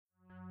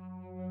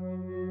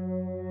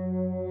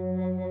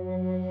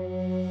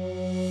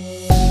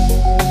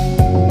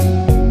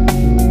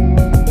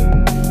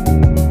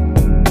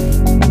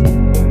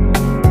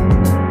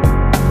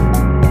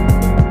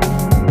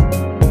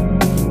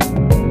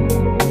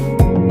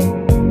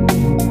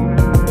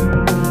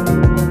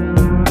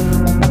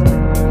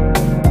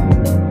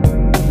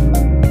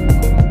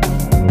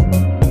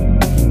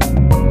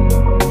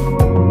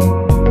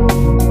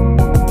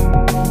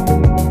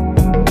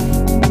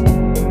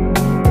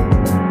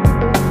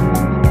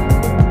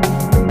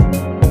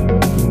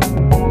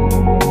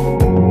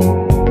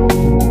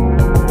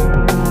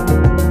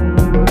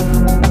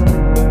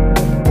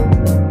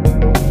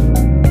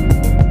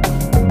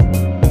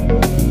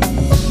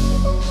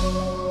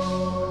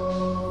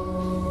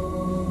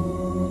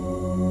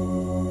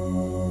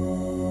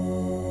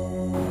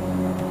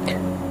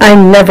I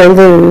never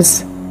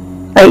lose.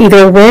 I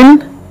either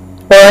win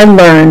or I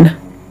learn.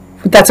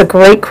 That's a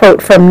great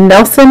quote from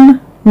Nelson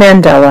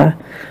Mandela.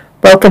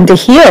 Welcome to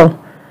Heal,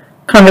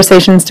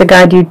 conversations to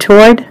guide you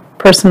toward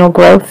personal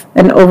growth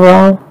and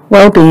overall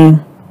well-being.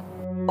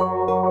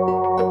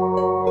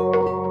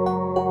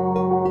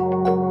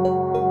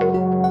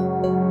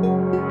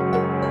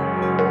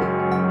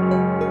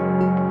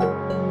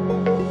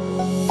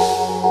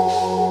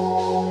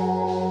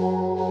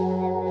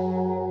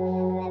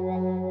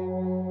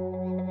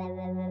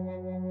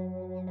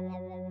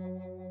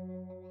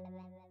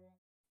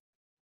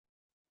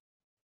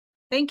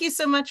 Thank you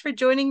so much for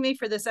joining me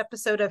for this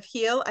episode of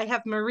Heal. I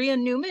have Maria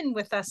Newman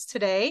with us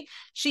today.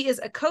 She is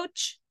a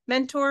coach,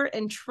 mentor,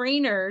 and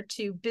trainer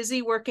to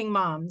busy working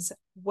moms.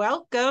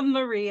 Welcome,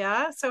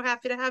 Maria. So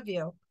happy to have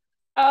you.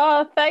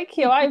 Oh, thank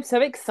you. I'm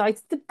so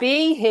excited to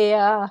be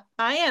here.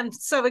 I am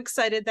so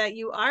excited that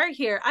you are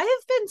here. I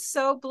have been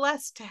so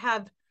blessed to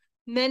have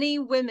many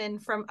women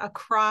from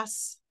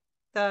across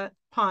the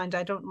pond.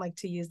 I don't like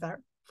to use that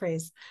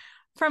phrase.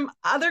 From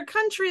other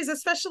countries,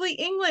 especially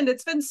England.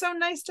 It's been so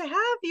nice to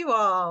have you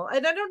all.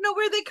 And I don't know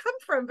where they come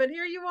from, but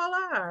here you all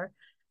are.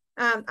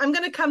 I'm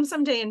going to come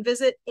someday and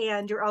visit,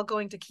 and you're all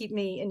going to keep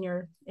me in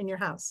your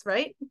house,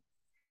 right?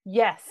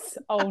 Yes.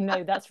 Oh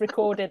no, that's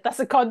recorded. That's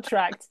a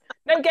contract.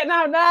 No getting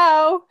out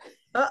now.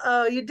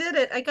 Uh-oh, you did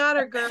it. I got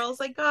her, girls.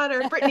 I got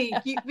her. Brittany,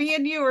 me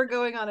and you are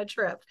going on a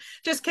trip.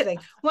 Just kidding.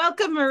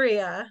 Welcome,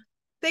 Maria.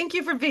 Thank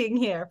you for being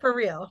here, for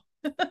real.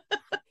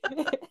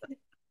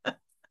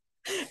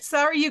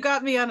 Sorry you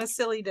got me on a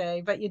silly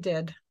day, but you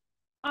did.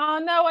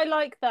 Oh no, I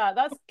like that.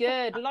 That's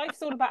good.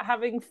 Life's all about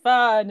having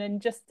fun and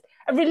just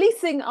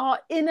releasing our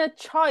inner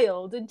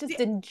child and just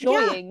Yeah,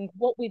 enjoying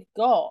what we've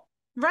got.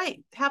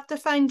 right. Have to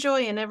find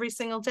joy in every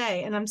single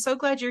day. And I'm so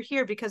glad you're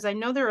here because I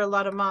know there are a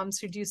lot of moms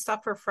who do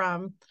suffer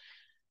from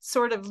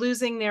sort of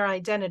losing their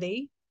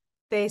identity.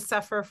 They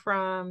suffer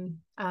from,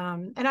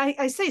 and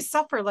I say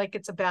suffer like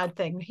it's a bad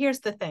thing.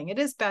 Here's the thing: it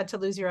is bad to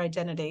lose your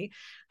identity.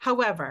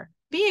 However,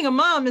 being a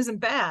mom isn't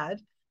bad.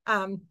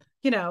 Um,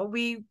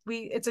 we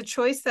it's a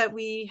choice that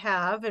we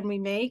have and we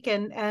make,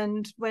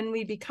 and when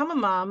we become a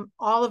mom,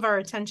 all of our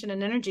attention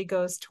and energy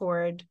goes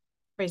toward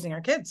raising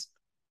our kids.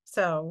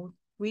 So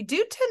we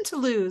do tend to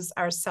lose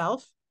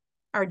ourself,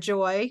 our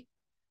joy,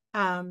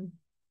 um,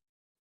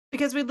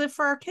 because we live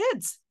for our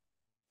kids,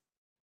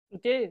 We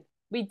do.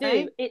 We do.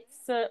 right?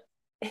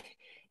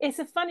 It's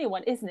a funny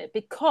one, isn't it?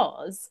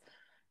 Because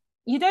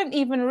you don't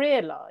even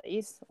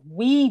realize,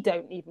 we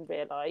don't even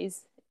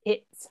realize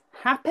it's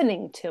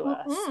happening to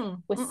us.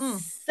 Mm-mm, We're mm-mm.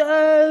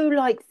 so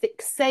like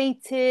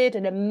fixated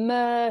and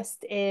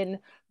immersed in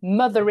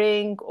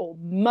mothering or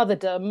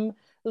motherdom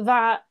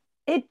that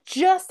it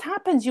just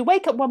happens. You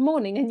wake up one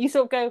morning and you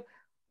sort of go,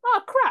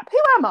 oh crap, who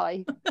am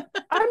I?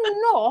 I'm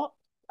not.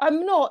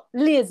 I'm not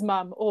Leah's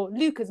mum or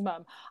Luca's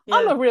mum.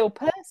 I'm Yeah, a real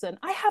person.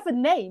 I have a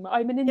name.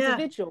 I'm an yeah,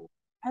 individual.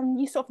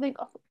 And you sort of think,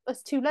 oh,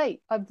 it's too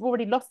late. I've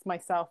already lost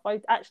myself. I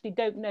actually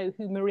don't know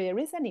who Maria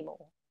is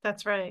anymore.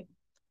 that's right.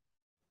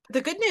 The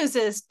good news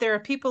is there are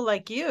people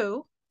like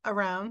you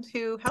around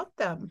who help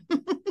them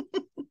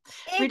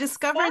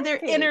rediscover their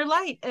Exactly. inner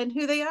light and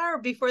who they are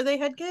before they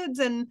had kids,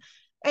 and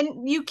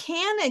you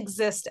can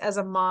exist as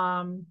a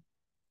mom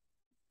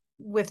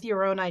with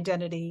your own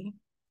identity,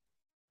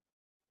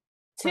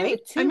 Too right?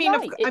 I too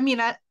mean,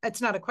 right.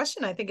 it's not a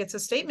question. I think it's a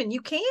statement.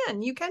 You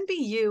can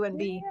be you and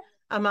be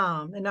Yeah. a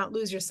mom and not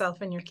lose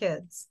yourself and your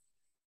kids.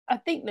 I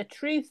think the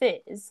truth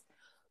is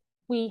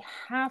we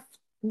have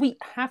we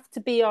have to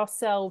be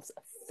ourselves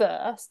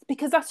first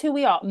because that's who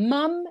we are.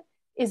 Mum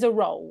is a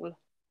role.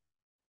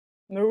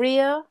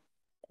 Maria,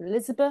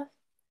 Elizabeth,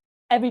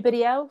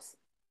 everybody else,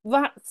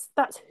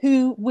 that's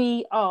who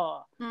we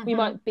are. We Mm-hmm.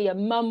 might be a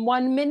mum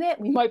one minute,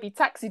 we might be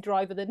taxi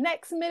driver the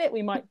next minute,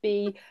 we might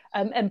be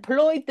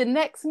employed the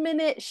next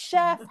minute,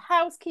 chef,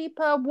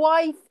 housekeeper,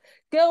 wife,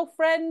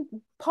 girlfriend,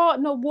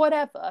 partner,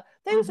 whatever.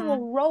 Those are Mm-hmm.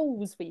 all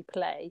roles we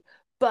play,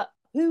 but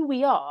who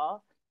we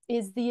are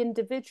is the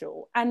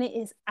individual, and it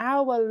is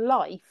our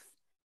life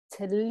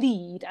to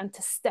lead and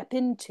to step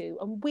into,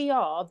 and we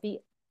are the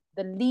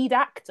lead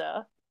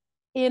actor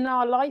in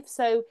our life.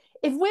 So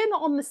if we're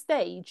not on the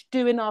stage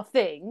doing our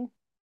thing,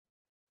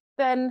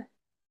 then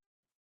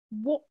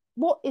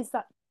what is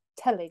that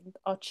telling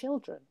our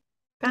children?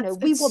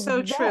 We It's want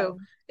so true.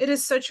 them. It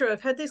is so true.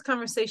 I've had these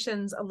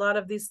conversations, a lot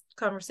of these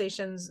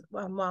conversations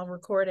while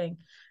recording.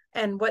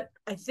 And what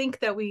I think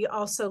that we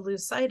also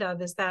lose sight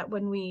of is that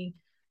when we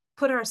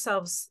put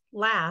ourselves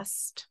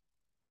last,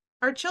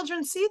 our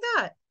children see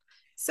that.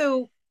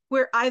 So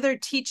we're either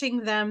teaching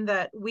them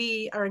that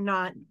we are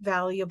not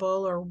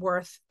valuable or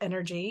worth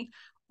energy,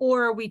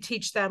 or we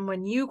teach them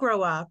when you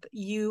grow up,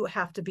 you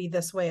have to be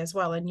this way as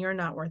well, and you're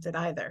not worth it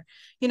either.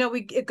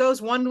 It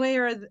goes one way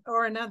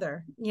or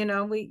another.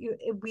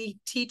 We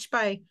teach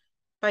by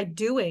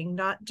doing,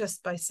 not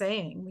just by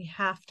saying. We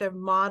have to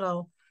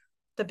model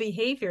the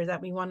behavior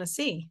that we want to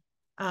see.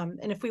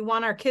 And if we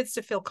want our kids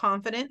to feel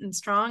confident and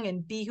strong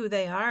and be who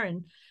they are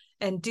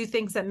and do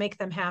things that make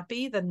them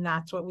happy, then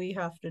that's what we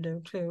have to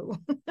do too.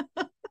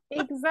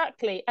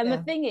 Exactly. And Yeah.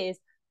 the thing is,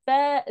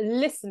 they're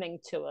listening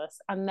to us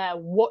and they're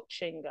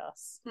watching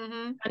us.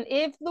 Mm-hmm. And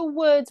if the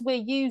words we're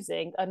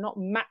using are not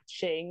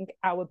matching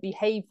our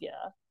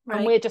behavior, and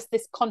Right. we're just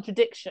this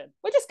contradiction,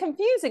 we're just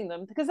confusing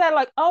them, because they're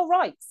like, oh,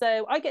 right,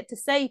 so I get to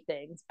say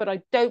things, but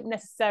I don't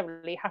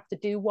necessarily have to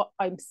do what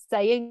I'm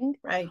saying.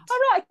 Right. All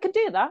right, I can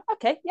do that.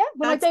 Okay, yeah. That's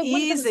When it doesn't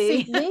suit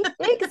easy. me,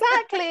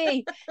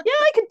 exactly. Yeah,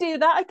 I can do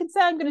that. I can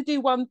say I'm going to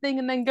do one thing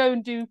and then go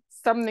and do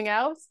something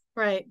else.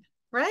 Right.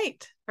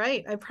 Right.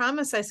 Right. I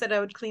promise I said I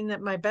would clean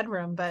up my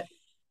bedroom, but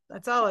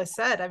that's all I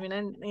said. I mean,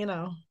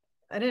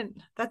 I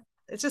didn't, that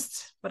it's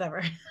just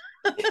whatever.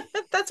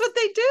 That's what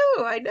they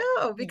do. I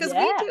know, because we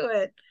Yeah, do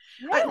it.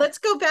 All right, yeah. let's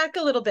go back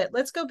a little bit.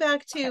 Let's go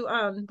back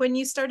to when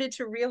you started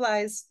to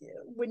realize,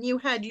 when you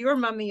had your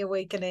mummy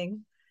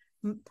awakening.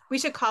 We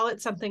should call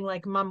it something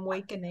like mum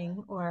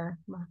awakening, or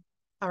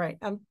all right,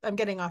 I'm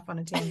getting off on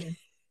a tangent.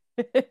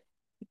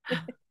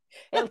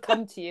 It'll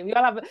come to you.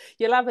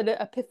 You'll have an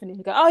epiphany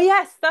and go, oh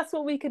yes, that's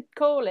what we could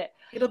call it.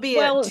 It'll be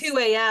at Well, 2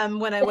 a.m.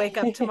 when I wake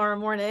up tomorrow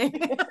morning.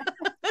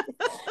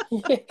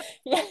 yeah,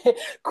 yeah.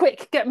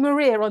 Quick, get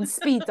Maria on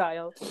speed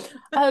dial.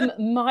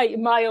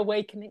 My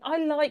awakening.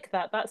 I like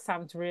that. That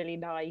sounds really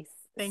nice.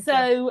 Thank you.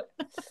 So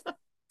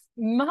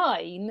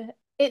mine,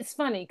 it's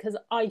funny because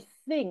I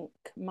think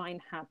mine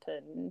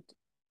happened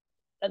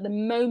at the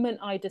moment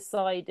I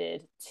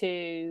decided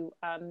to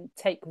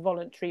take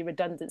voluntary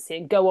redundancy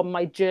and go on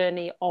my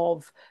journey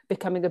of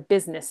becoming a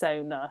business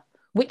owner,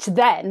 which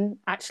then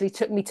actually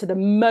took me to the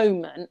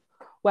moment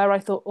where I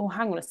thought, oh,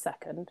 hang on a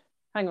second,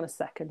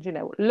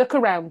 look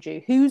around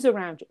you. Who's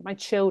around you? My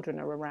children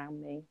are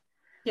around me.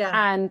 Yeah.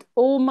 And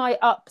all my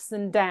ups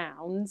and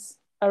downs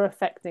are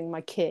affecting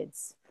my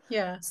kids.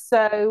 Yeah.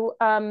 So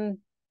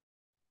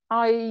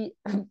I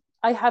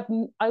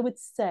I would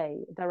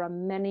say there are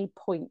many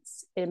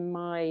points in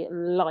my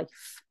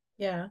life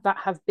that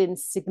have been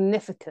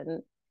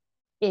significant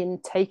in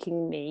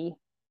taking me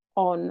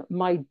on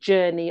my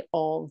journey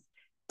of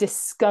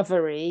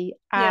discovery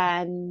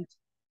and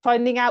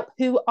finding out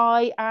who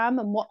I am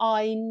and what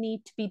I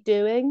need to be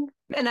doing.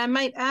 And I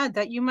might add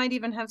that you might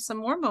even have some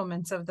more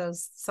moments of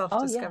those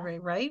self-discovery,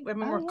 right? I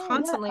mean, we're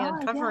constantly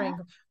uncovering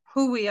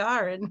who we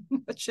are and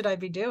what should I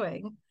be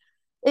doing.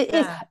 It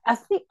is.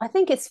 I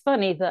think it's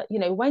funny that,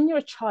 when you're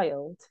a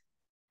child,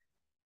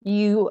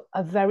 you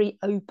are very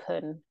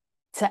open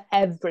to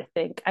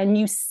everything and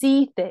you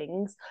see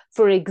things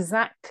for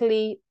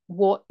exactly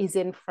what is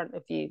in front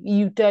of you.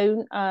 You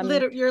don't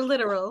you're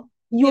literal.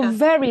 You're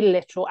very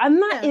literal.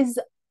 And that is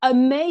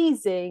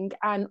amazing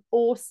and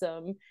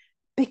awesome,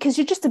 because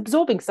you're just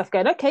absorbing stuff,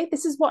 going, okay,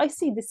 this is what I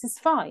see, this is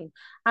fine.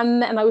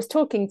 And then I was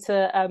talking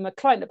to a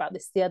client about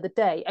this the other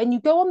day, and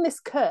you go on this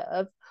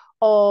curve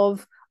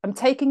of, I'm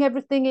taking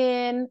everything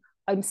in,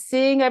 I'm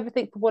seeing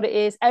everything for what it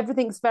is,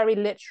 everything's very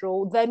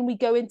literal. Then we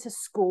go into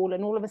school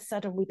and all of a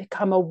sudden we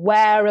become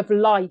aware of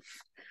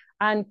life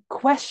and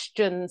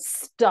question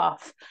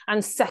stuff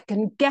and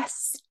second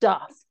guess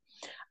stuff,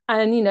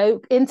 and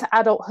into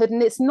adulthood.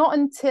 And it's not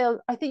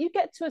until I think you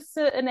get to a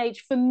certain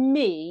age, for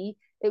me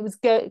it was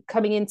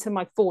coming into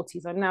my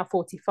 40s, I'm now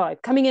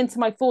 45, coming into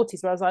my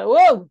 40s, where I was like,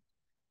 whoa,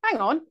 hang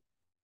on,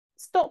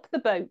 stop the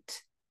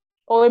boat,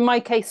 or in my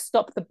case,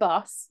 stop the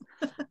bus.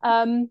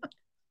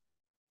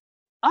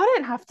 I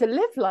don't have to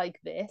live like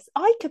this.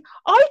 I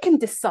can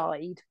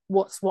decide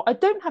what's what. I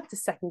don't have to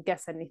second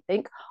guess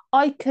anything.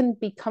 I can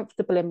be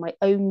comfortable in my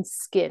own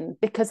skin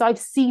because I've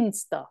seen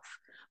stuff,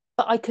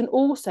 but I can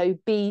also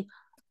be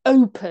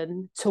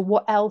open to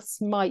what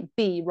else might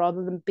be,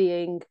 rather than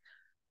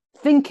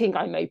thinking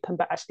I'm open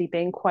but actually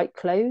being quite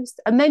closed.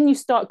 And then you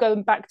start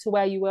going back to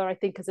where you were, I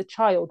think, as a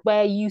child,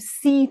 where you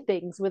see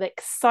things with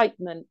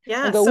excitement.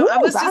 Yeah. And go, so I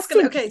was just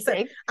gonna just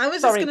say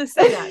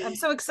that. I'm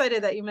so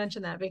excited that you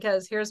mentioned that,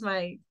 because here's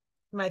my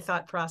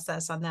thought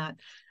process on that.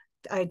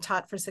 I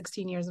taught for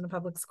 16 years in a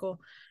public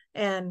school,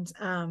 and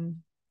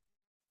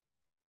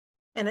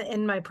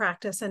in my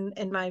practice and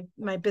in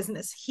my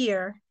business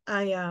here,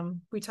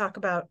 we talk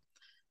about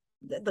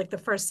like the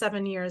first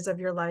 7 years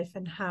of your life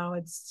and how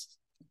it's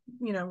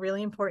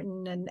really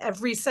important, and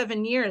every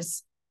 7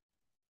 years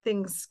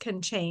things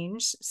can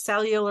change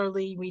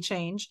cellularly. We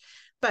change,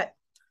 but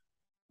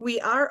we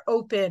are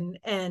open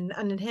and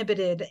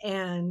uninhibited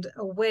and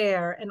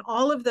aware and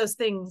all of those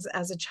things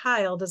as a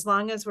child, as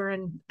long as we're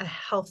in a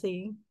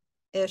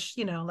healthy-ish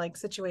like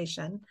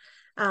situation.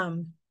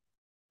 And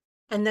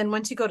then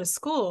once you go to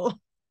school,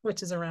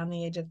 which is around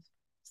the age of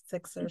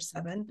 6 or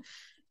 7,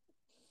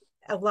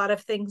 a lot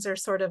of things are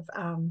sort of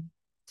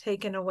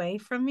taken away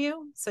from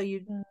you. So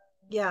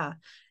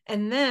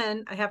and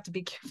then I have to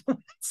be careful.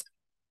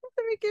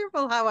 Be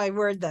careful how I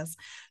word this.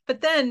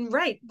 But then,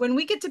 right, when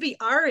we get to be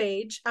our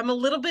age, I'm a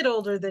little bit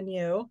older than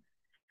you,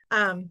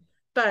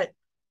 but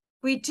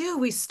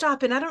we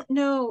stop. And I don't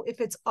know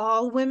if it's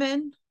all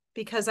women,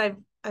 because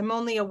I'm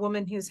only a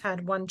woman who's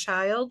had one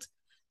child,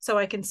 so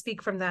I can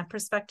speak from that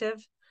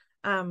perspective.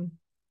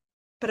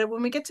 But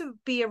when we get to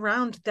be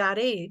around that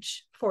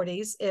age,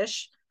 40s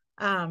ish,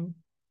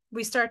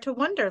 we start to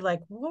wonder,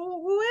 like,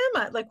 who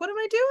am I? Like, what am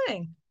I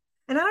doing?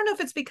 And I don't know if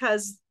it's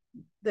because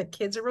the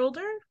kids are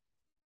older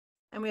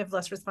and we have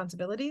less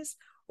responsibilities,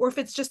 or if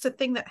it's just a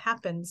thing that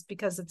happens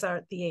because it's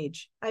the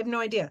age. I have no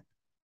idea.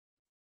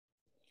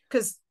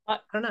 Because I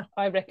don't know.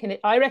 I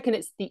reckon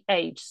it's the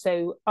age.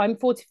 So I'm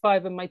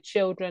 45 and my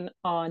children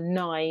are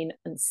 9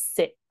 and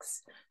 6.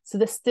 So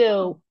they're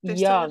still young.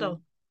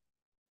 Still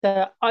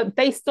little.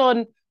 Based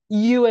on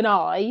you and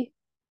I'm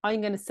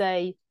going to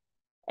say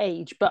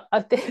age, but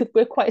I think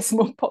we're quite a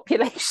small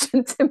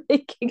population to be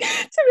making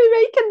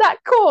that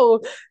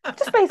call.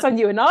 Just based on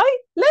you and I,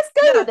 let's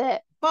go with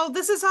it. Well,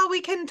 this is all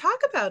we can talk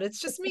about. It's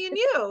just me and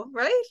you,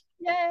 right?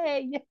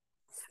 Yay.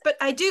 But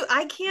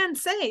I can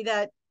say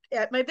that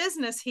at my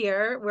business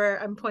here,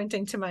 where I'm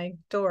pointing to my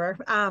door,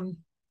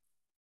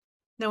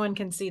 no one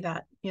can see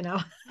that,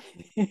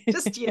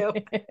 just you.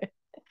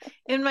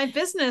 In my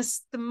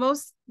business,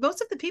 most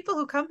of the people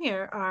who come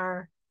here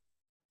are,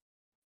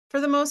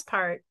 for the most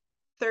part,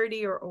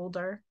 30 or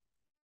older,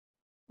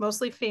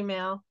 mostly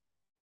female,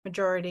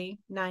 majority,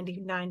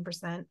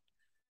 99%.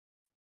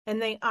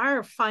 And they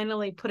are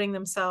finally putting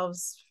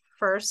themselves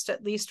first,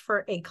 at least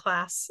for a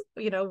class,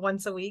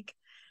 once a week,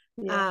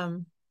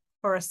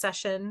 or a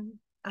session.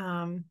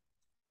 And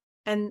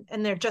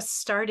they're just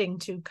starting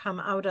to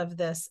come out of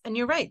this. And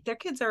you're right, their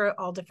kids are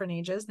all different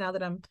ages now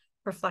that I'm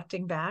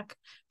reflecting back,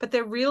 but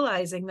they're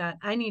realizing that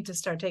I need to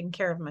start taking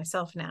care of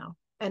myself now.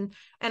 And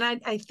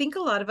I think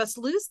a lot of us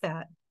lose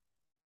that.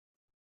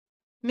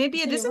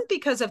 Maybe it isn't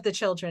because of the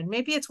children.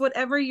 Maybe it's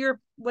whatever you're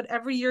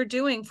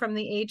doing from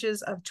the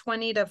ages of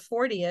 20 to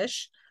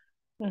 40-ish.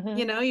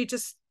 You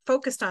just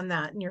focused on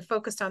that, and you're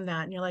focused on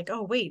that, and you're like,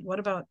 oh wait, what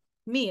about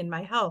me and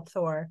my health,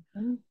 or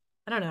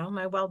I don't know,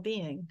 my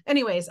well-being.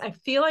 Anyways, I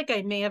feel like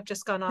I may have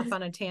just gone off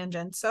on a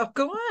tangent. So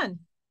go on.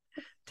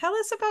 Tell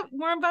us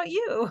more about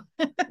you.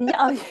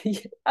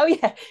 Oh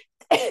yeah.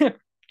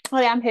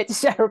 I am here to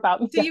share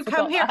about me. Do you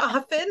come here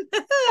often?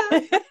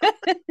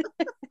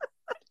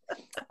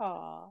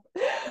 Well,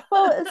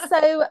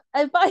 so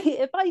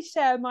if I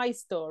share my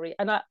story,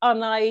 and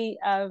I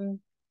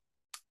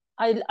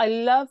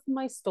love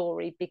my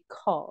story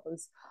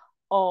because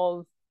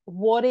of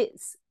what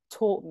it's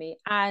taught me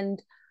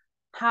and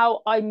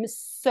how I'm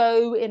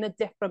so in a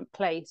different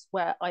place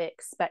where I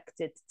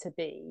expected to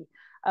be.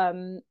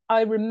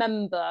 I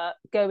remember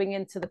going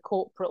into the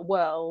corporate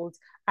world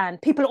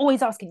and people are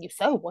always asking you,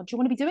 so what do you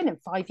want to be doing in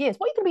 5 years?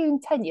 What are you going to be doing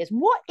in 10 years?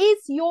 What is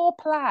your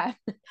plan?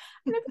 And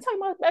every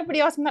time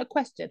everybody asks me that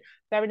question,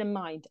 bearing in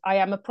mind, I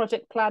am a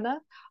project planner.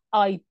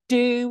 I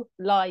do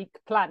like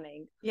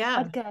planning. Yeah.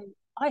 I'd go,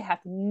 I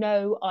have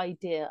no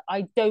idea.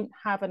 I don't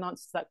have an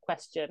answer to that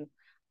question.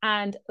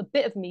 And a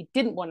bit of me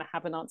didn't want to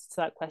have an answer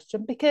to that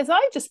question because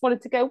I just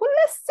wanted to go, well,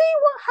 let's see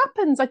what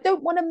happens. I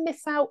don't want to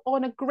miss out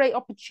on a great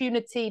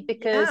opportunity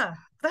because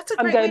that's a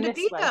great way to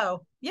be,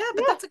 though. Yeah,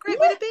 but that's a great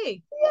way to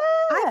be.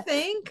 Yeah, I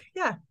think.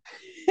 Yeah.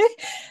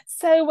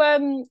 So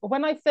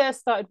when I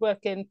first started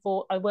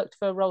I worked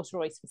for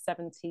Rolls-Royce for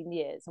 17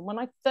 years. And when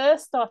I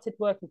first started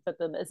working for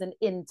them as an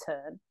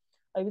intern,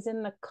 I was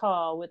in the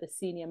car with a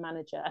senior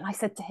manager and I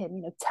said to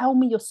him, tell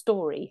me your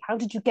story. How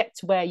did you get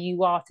to where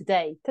you are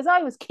today? Because I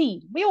was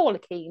keen. We all are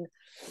keen.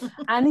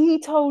 And he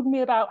told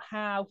me about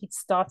how he'd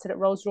started at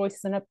Rolls-Royce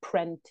as an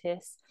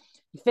apprentice.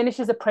 He finished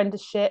his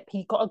apprenticeship.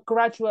 He got a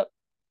graduate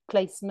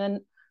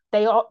placement.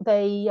 He got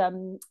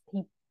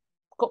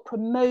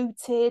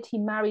promoted. He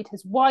married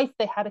his wife.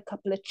 They had a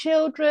couple of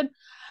children.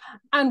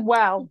 And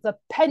well, the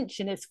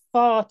pension is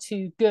far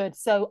too good.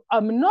 So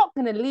I'm not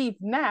going to leave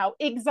now.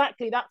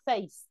 Exactly that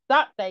face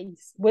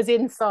was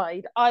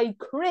inside. I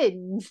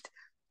cringed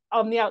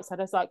on the outside.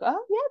 I was like,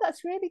 oh yeah,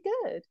 that's really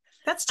good.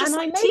 That's just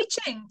like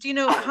teaching. Do you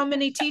know how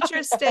many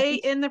teachers stay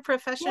in the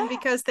profession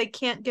because they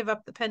can't give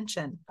up the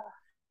pension?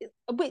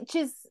 Which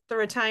is the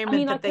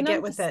retirement that they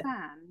get with it.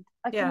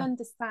 I can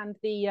understand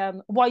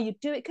the why you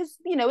do it, because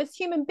as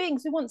human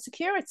beings we want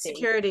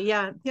security.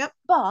 Yeah. Yep.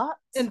 But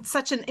in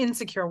such an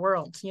insecure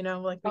world,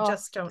 like we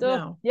just don't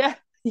know. Yeah.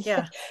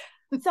 Yeah.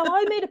 So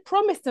I made a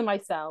promise to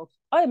myself.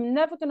 I am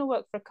never going to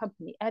work for a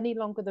company any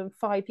longer than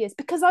 5 years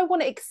because I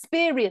want to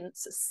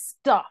experience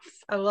stuff.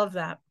 I love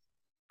that.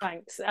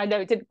 Thanks. I know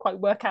it didn't quite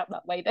work out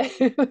that way though.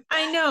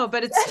 I know,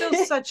 but it's still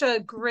such a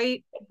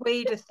great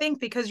way to think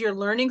because you're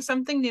learning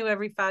something new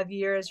every 5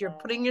 years. You're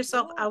putting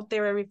yourself out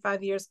there every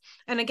 5 years.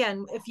 And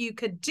again, if you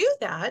could do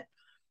that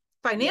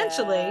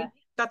financially,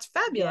 that's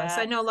fabulous.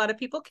 I know a lot of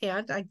people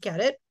can't. I get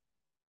it.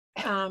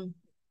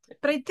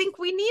 But I think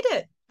we need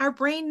it. Our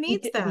brain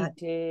needs that.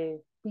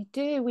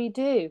 We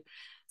do.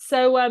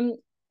 So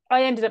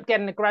I ended up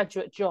getting a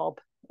graduate job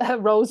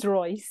at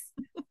Rolls-Royce.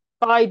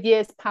 5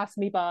 years passed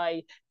me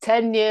by,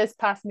 10 years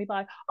passed me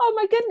by. Oh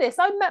my goodness,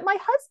 I met my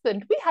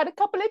husband. We had a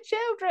couple of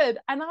children.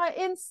 And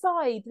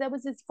inside, there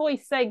was this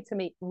voice saying to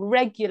me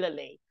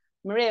regularly,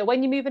 Maria,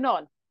 when you moving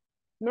on?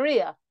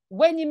 Maria,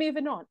 when you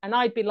moving on? And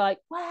I'd be like,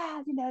 well,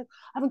 I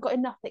haven't got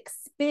enough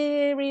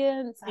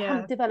experience. I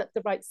haven't developed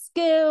the right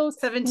skills.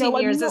 17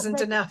 years isn't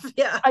enough.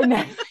 Yeah. I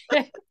know.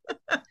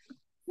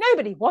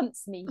 Nobody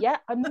wants me yet.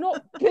 I'm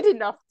not good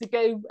enough to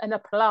go and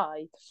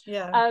apply.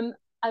 Yeah.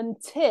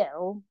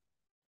 Until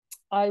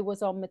I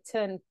was on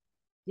maternity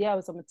I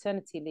was on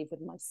maternity leave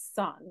with my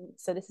son.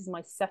 So this is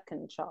my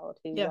second child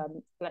who,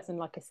 and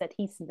like I said,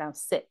 he's now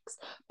 6.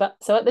 But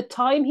so at the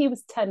time he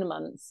was 10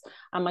 months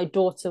and my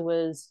daughter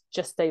was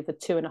just over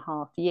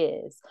 2.5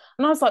 years.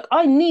 And I was like,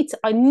 I need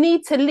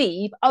to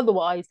leave.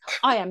 Otherwise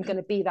I am going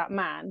to be that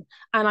man.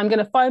 And I'm going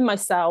to find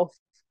myself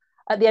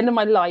at the end of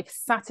my life,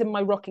 sat in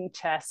my rocking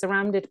chair,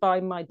 surrounded by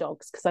my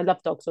dogs, because I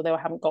love dogs, although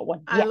I haven't got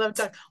one yet. I love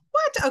dogs.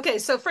 What? Okay,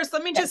 so first,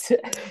 let me just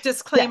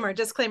disclaimer.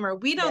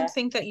 We don't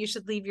think that you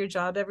should leave your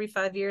job every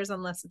 5 years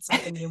unless it's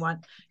something you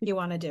want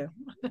to do.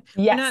 Yes,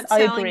 we're not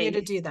telling you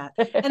to do that,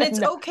 and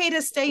it's okay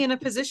to stay in a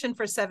position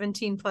for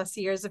 17 plus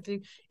years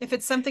if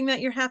it's something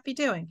that you're happy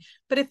doing.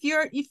 But if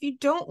you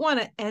don't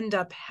want to end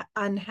up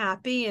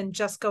unhappy and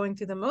just going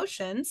through the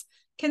motions,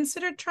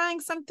 consider trying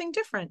something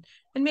different.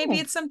 And maybe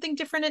it's something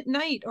different at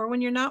night or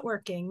when you're not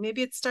working.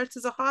 Maybe it starts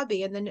as a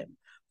hobby and then it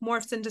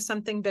morphs into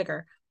something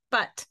bigger.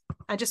 But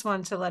I just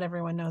wanted to let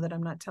everyone know that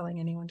I'm not telling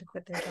anyone to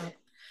quit their job.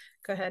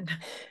 Go ahead.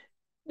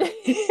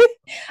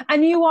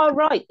 And you are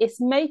right. It's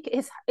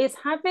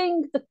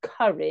having the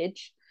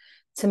courage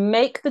to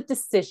make the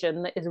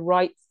decision that is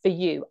right for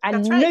you.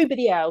 And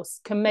nobody else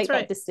can make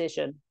that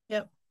decision.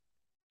 Yep.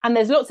 And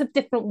there's lots of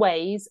different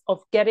ways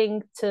of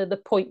getting to the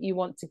point you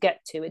want to get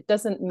to. It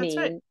doesn't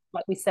mean,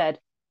 like we said,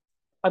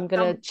 I'm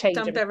going to change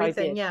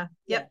everything. Yeah.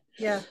 Yep.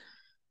 Yeah.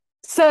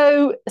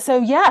 So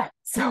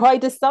I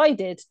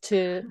decided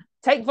to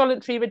take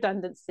voluntary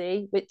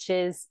redundancy, which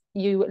is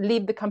you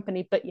leave the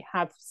company, but you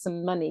have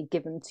some money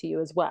given to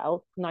you as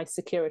well. Nice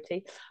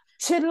security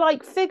to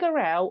figure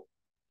out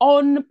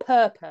on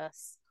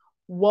purpose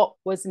what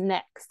was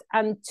next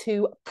and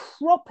to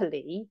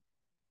properly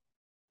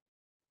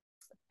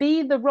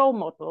be the role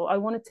model I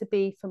wanted to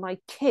be for my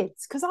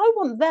kids, because I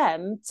want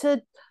them to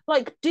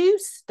do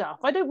stuff.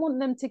 I don't want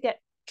them to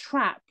get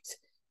trapped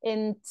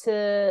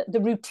into the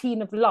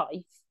routine of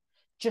life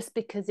just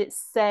because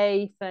it's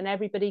safe and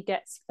everybody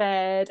gets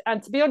fed.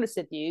 And to be honest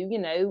with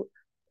you,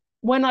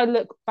 when I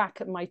look back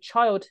at my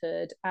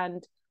childhood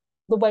and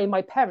the way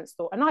my parents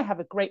thought, and I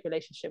have a great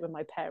relationship with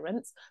my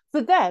parents,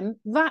 for them,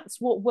 that's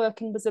what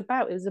working was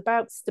about. It was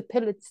about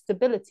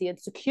stability and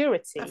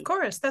security. Of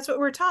course, that's what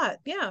we're taught.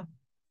 Yeah.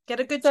 Get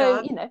a good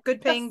job,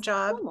 good paying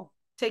job,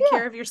 take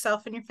care of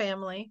yourself and your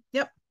family.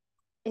 Yep.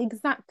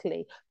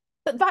 Exactly.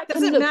 But that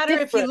doesn't matter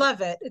if you love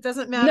it. It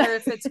doesn't matter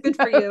if it's good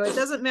for you. It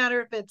doesn't matter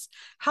if it's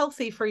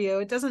healthy for you.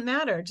 It doesn't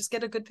matter. Just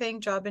get a good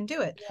paying job and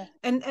do it. Yeah.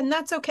 And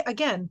that's okay.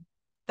 Again,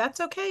 that's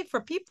okay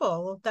for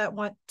people that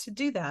want to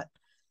do that.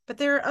 But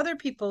there are other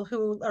people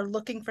who are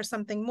looking for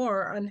something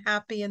more,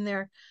 unhappy in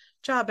their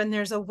job, and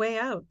there's a way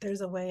out.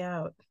 There's a way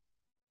out.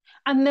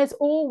 And there's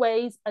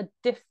always a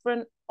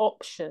different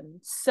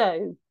option.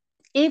 So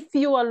if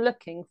you are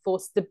looking for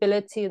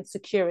stability and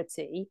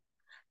security,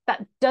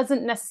 that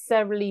doesn't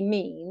necessarily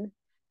mean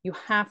you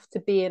have to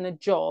be in a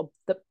job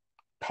that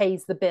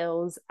pays the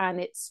bills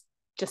and it's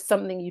just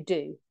something you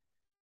do.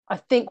 I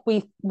think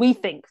we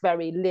think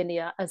very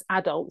linear as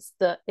adults,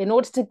 that in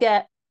order to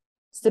get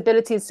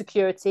stability and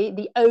security,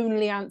 the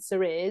only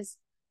answer is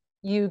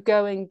you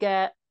go and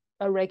get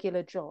a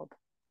regular job.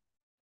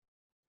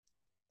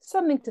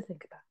 Something to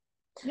think about.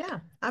 Yeah,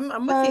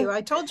 I'm with you.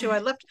 I told you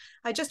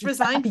I just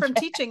resigned from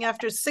teaching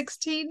after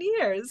 16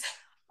 years.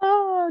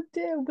 Oh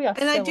dear, we are.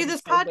 And I do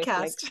this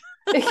podcast.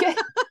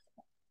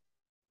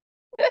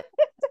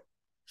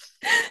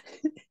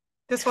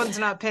 This one's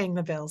not paying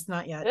the bills,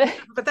 not yet,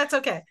 but that's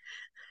okay.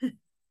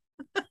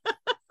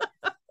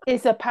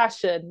 It's a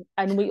passion,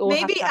 and we all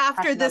maybe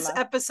after this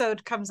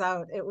episode comes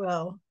out, it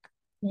will.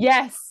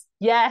 Yes,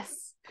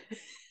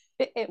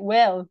 it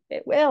will.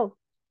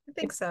 I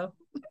think so.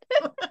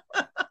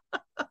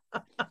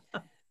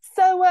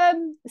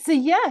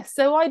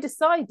 So I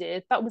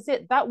decided that was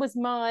it. That was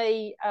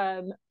my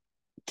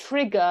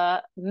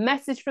trigger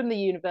message from the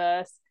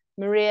universe.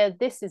 Maria,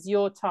 this is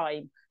your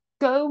time.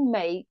 Go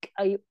make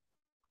a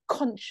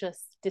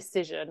conscious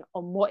decision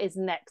on what is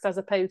next, as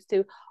opposed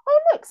to,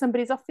 oh look,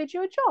 somebody's offered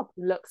you a job,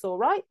 looks all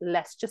right,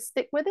 let's just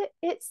stick with it,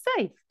 it's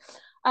safe.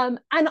 And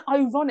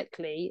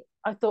ironically,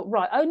 I thought,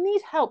 right, I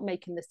need help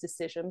making this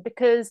decision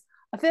because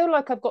I feel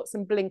like I've got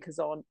some blinkers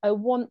on. I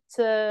want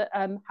to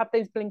have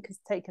those blinkers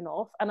taken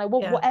off, and I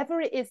want whatever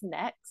it is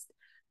next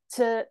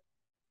to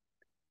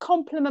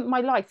complement my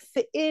life,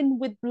 fit in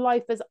with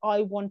life as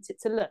I want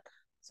it to look.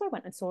 So I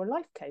went and saw a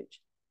life coach.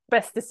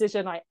 Best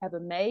decision I ever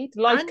made.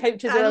 Life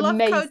coaches are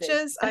amazing. I love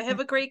coaches. I have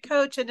a great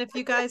coach, and if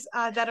you guys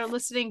that are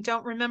listening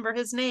don't remember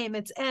his name,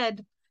 it's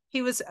Ed.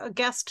 He was a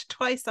guest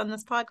twice on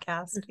this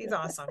podcast. He's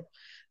awesome.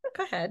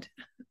 Go ahead.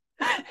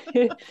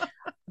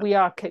 We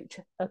are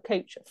a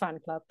coach fan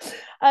club.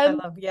 I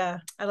love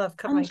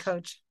my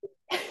coach.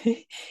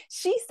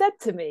 She said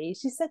to me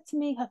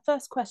her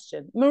first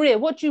question, Maria,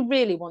 what do you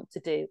really want to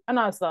do? And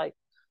I was like,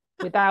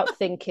 without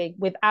thinking,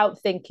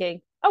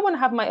 I want to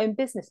have my own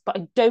business, but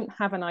I don't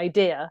have an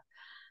idea.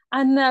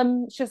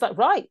 And she was like,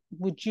 right,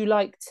 would you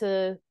like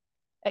to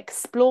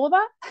explore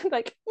that? I'm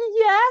like,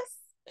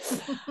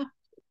 yes.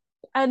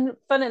 And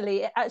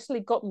funnily, it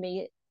actually got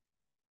me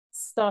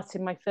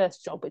starting my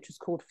first job, which was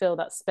called Fill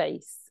That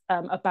Space,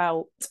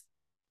 about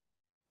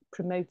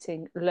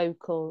promoting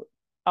local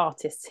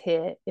artists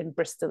here in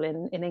Bristol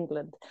in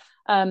England.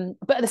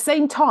 But at the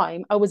same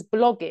time, I was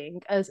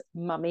blogging as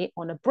mummy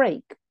on a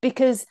break,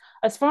 because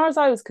as far as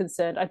I was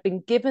concerned, I'd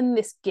been given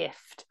this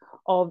gift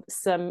of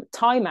some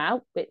time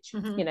out, which,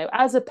 you know,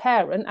 as a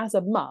parent, as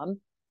a mum,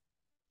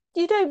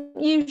 you don't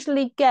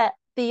usually get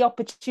the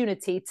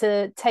opportunity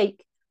to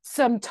take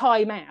some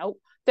time out.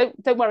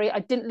 Don't worry, I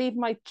didn't leave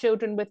my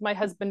children with my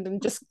husband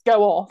and just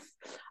go off.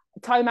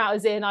 Time out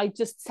as in I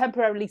just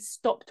temporarily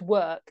stopped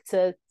work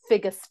to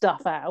figure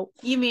stuff out.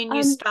 You mean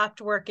you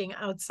stopped working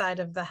outside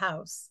of the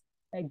house?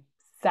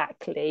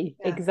 Exactly.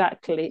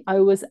 I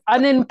was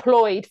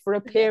unemployed for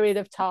a period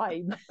of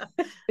time.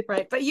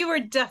 Right, but you were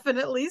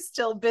definitely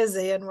still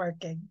busy and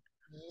working.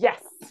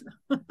 Yes,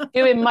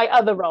 doing my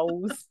other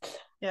roles.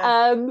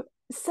 Yeah.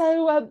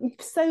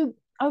 So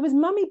I was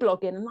mummy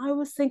blogging, and I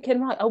was thinking,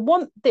 right, I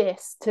want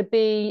this to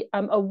be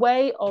a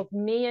way of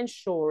me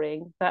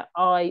ensuring that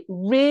I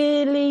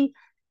really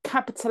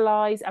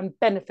capitalize and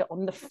benefit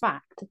on the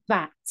fact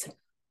that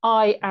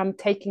I am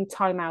taking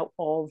time out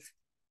of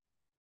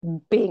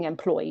being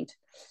employed.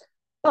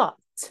 But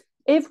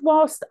if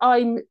whilst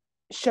I'm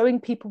showing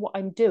people what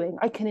I'm doing,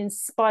 I can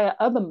inspire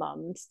other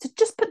mums to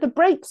just put the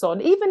brakes on,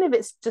 even if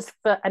it's just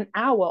for an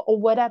hour or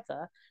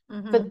whatever,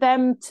 for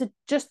them to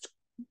just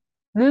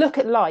look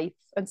at life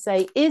and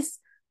say, is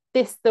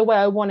this the way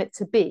I want it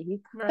to be?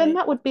 Right. Then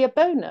that would be a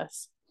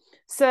bonus.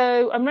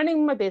 So I'm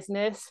running my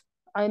business.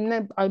 I'm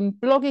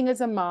blogging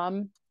as a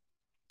mum,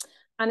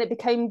 and it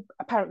became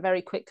apparent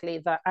very quickly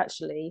that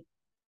actually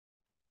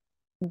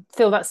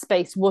fill that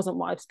space wasn't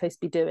what I was supposed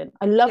to be doing.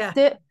 I loved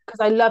it because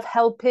I love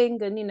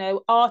helping, and, you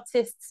know,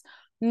 artists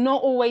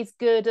not always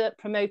good at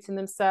promoting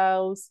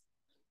themselves.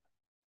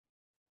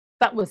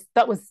 That was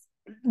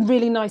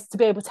really nice to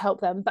be able to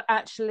help them, but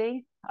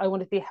actually I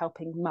wanted to be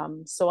helping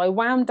mums. So I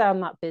wound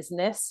down that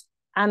business,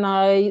 and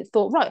I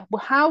thought, right,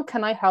 well, how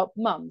can I help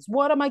mums?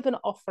 What am I going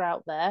to offer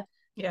out there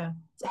to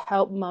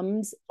help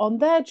mums on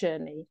their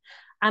journey?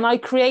 And I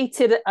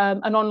created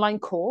an online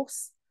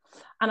course,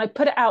 and I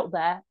put it out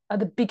there at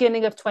the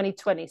beginning of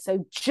 2020.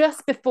 So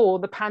just before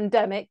the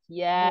pandemic,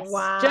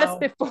 just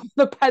before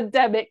the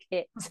pandemic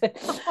hit.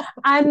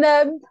 And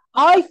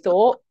I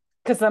thought,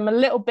 because I'm a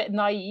little bit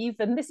naive,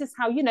 and this is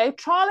how, you know,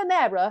 trial and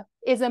error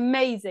is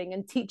amazing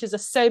and teaches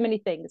us so many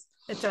things.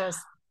 It does.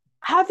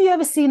 Have you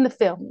ever seen the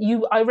film?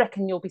 I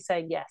reckon you'll be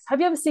saying yes. Have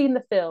you ever seen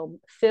the film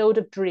Field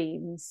of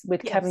Dreams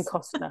with Kevin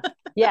Costner?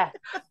 Yeah.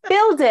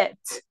 Build it.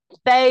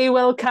 They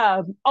will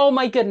come. Oh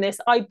my goodness.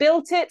 I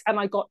built it and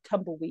I got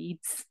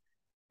tumbleweeds.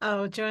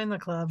 Oh, join the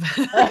club.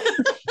 See,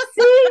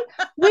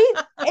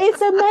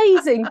 it's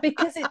amazing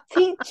because it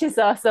teaches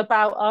us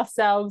about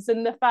ourselves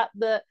and the fact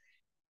that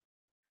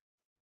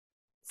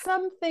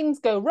some things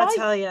go right. I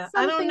tell you,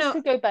 I don't know.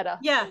 Could go better.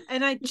 Yeah,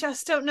 and I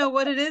just don't know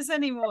what it is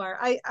anymore.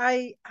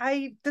 I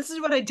this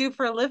is what I do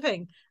for a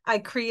living. I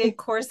create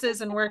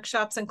courses and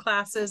workshops and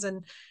classes,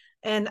 and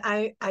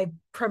I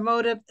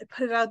promote it,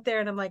 put it out there,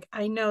 and I'm like,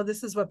 I know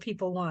this is what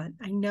people want.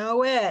 I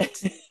know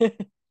it.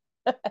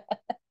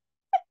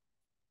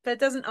 But it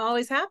doesn't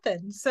always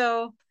happen.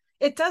 So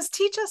it does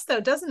teach us,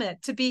 though, doesn't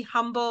it? To be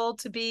humble,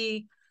 to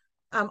be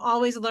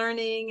always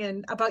learning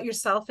and about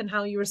yourself and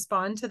how you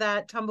respond to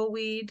that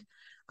tumbleweed.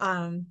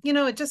 You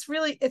know, it just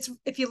really, it's,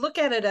 if you look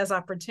at it as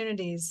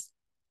opportunities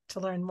to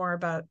learn more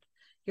about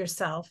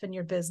yourself and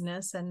your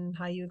business and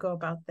how you go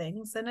about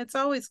things, then it's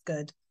always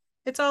good.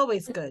 It's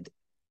always good.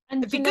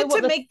 And it'd be good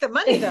to make the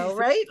money, though,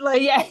 right?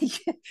 Like,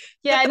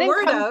 get the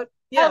word out.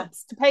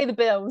 Helps to pay the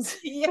bills.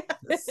 Yes.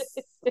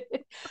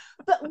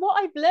 But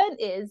what I've learned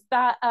is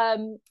that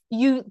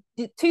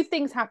two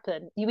things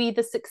happen. You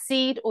either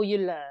succeed or you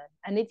learn.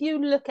 And if you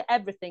look at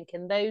everything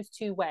in those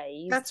two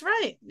ways, that's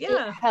right.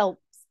 Yeah. It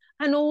helps.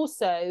 And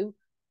also,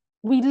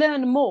 we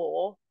learn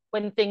more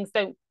when things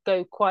don't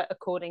go quite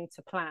according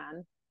to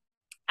plan.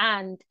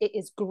 And it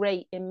is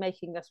great in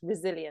making us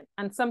resilient.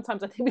 And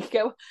sometimes I think we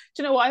go, do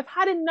you know what? I've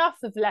had enough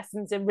of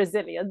lessons in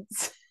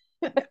resilience.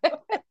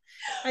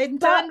 I'm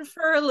done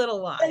for a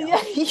little while.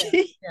 Yeah.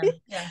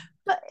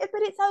 But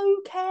it's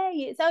okay.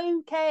 It's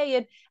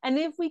okay. And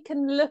if we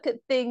can look at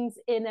things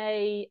in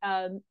a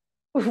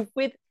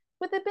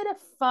with a bit of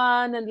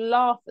fun and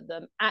laugh at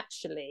them,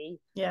 actually,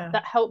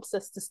 that helps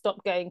us to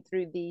stop going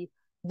through the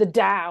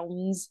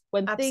downs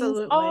when things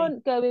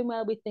aren't going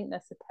where we think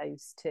they're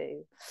supposed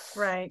to.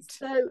 Right.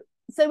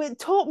 So it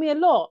taught me a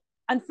lot.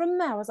 And from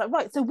there, I was like,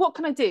 right, so what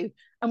can I do?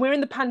 And we're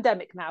in the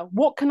pandemic now.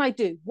 What can I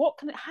do?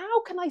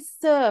 How can I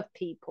serve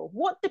people?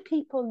 What do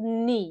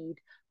people need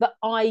that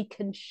I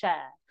can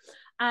share?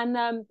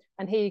 And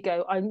here you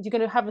go. You're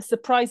going to have a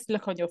surprised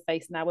look on your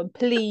face now. And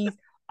please,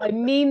 I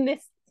mean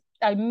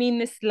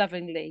this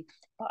lovingly.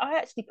 But I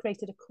actually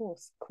created a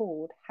course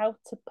called How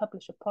to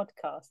Publish a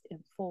Podcast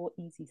in 4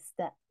 Easy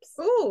Steps.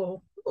 Ooh,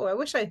 I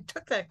wish I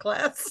took that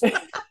class.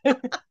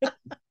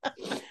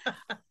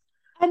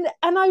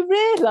 And I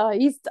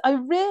realized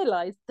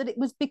that it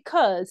was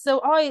because,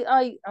 so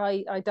I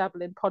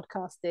dabble in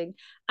podcasting,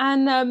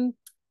 and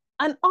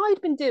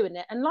I'd been doing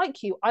it, and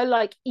like you, I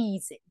like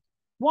easy.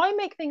 Why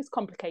make things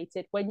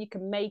complicated when you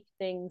can make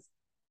things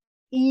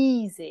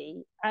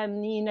easy?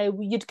 And you know,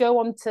 you'd go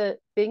on to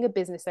being a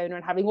business owner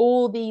and having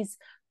all these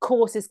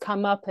courses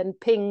come up and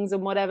pings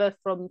and whatever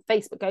from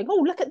Facebook going,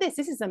 oh, look at this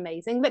is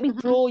amazing, let me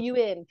draw you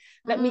in,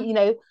 let me, you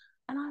know.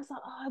 And I was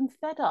like, oh, I'm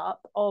fed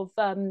up of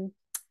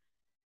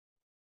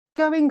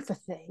going for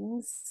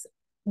things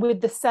with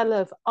the sell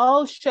of,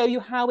 I'll show you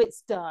how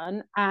it's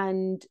done,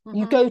 and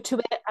you go to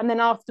it, and then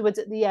afterwards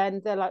at the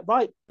end they're like,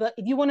 right, but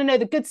if you want to know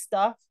the good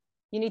stuff,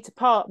 you need to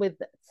part with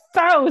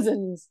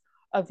thousands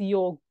of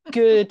your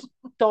good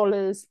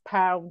dollars,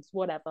 pounds,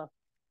 whatever.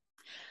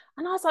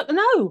 And I was like,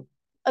 no,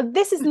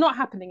 this is not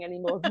happening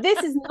anymore.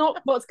 This is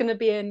not what's going to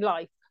be in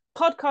life.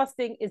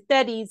 Podcasting is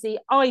dead easy.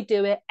 I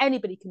do it.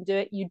 Anybody can do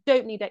it. You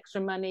don't need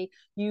extra money.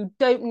 You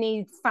don't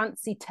need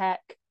fancy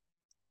tech.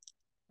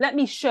 Let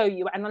me show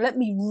you, and let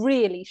me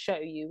really show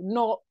you,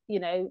 not, you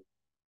know,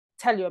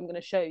 tell you I'm going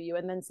to show you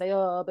and then say,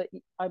 oh, but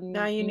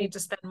now you need to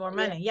spend more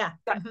money. Yeah.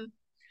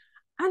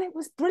 And it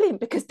was brilliant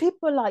because people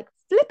were like,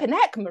 flipping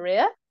heck,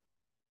 Maria,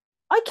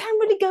 I can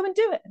really go and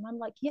do it. And I'm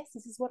like, yes,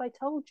 this is what I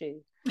told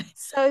you.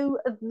 So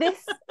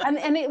this,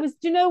 and it was,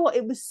 do you know what?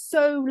 It was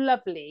so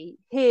lovely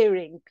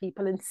hearing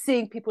people and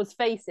seeing people's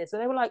faces. So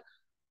they were like,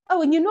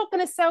 oh, and you're not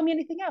going to sell me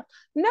anything else?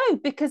 No,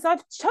 because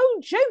I've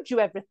showed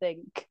you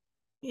everything.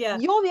 Yeah.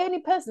 You're the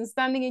only person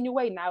standing in your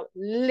way now,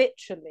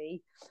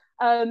 literally.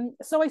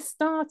 So I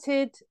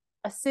started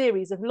a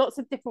series of lots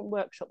of different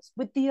workshops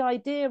with the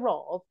idea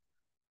of,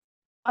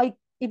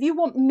 if you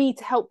want me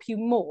to help you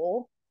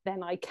more,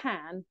 then I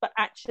can, but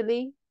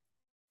actually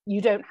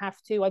you don't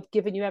have to. I've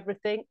given you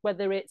everything,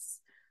 whether it's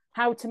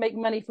how to make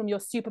money from your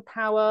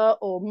superpower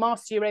or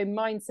master your own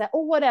mindset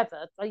or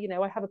whatever. You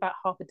know, I have about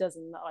half a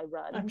dozen that I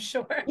run. I'm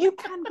sure. You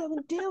can go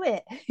and do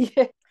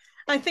it.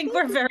 I think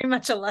we're very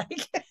much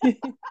alike.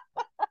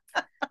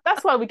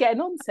 That's why we're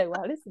getting on so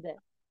well, isn't it?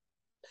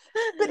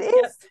 But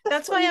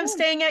that's why I'm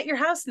staying at your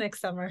house next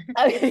summer.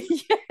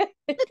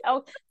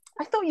 Oh,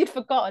 I thought you'd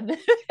forgotten.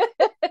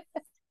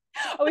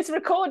 Oh, it's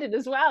recorded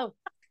as well.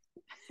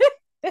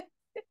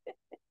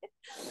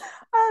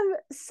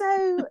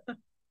 So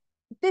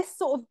this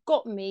sort of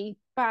got me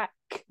back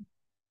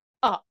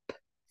up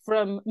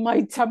from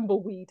my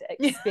tumbleweed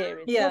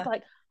experience. I was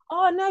like,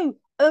 oh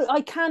no,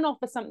 I can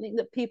offer something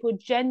that people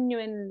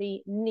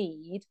genuinely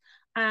need,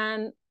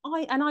 and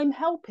I'm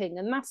helping.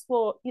 And that's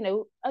what, you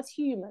know, as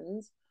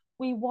humans,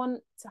 we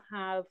want to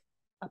have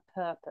a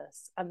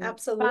purpose, and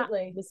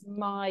absolutely that was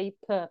my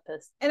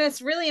purpose. And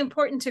it's really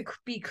important to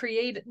be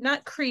creative,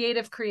 not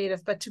creative,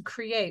 but to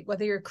create,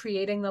 whether you're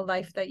creating the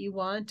life that you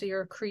want, or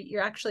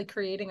you're actually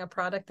creating a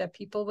product that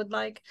people would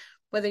like,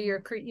 whether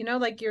you're, you know,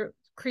 like your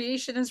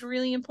creation is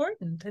really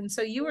important. And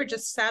so you were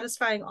just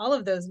satisfying all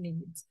of those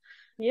needs.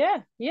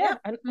 And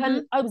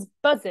I was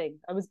buzzing.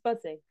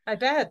 I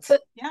bet.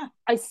 But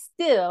I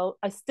still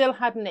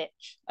had an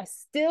itch. I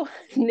still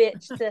had an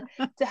itch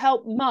to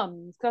help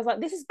mums, because I was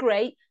like, this is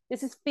great.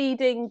 This is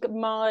feeding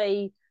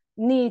my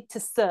need to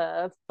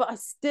serve, but I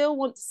still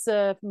want to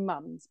serve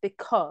mums,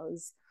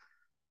 because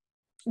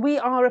we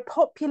are a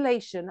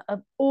population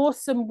of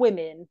awesome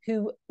women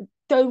who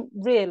don't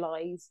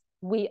realize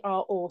we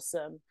are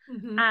awesome.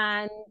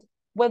 And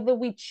whether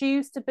we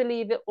choose to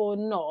believe it or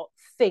not,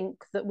 think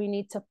that we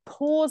need to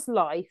pause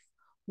life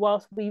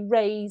whilst we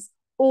raise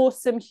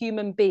awesome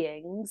human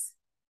beings,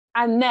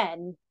 and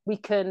then we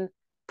can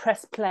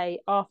press play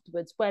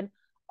afterwards when,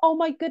 oh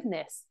my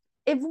goodness,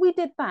 if we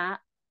did that,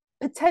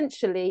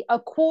 potentially a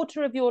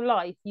quarter of your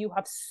life you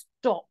have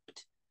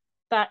stopped.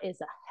 That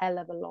is a hell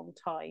of a long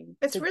time.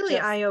 It's really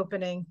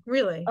eye-opening,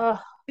 really. To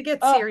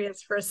get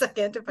serious for a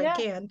second, if I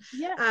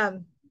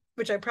can.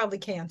 Which I probably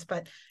can't,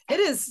 but it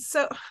is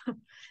so,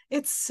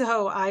 it's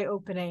so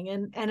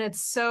eye-opening, and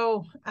it's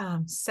so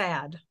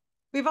sad.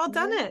 We've all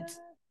done it.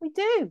 We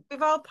do.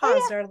 We've all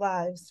paused our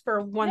lives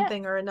for one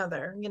thing or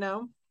another, you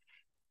know?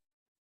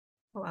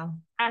 Wow.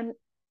 And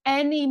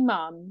any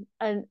mum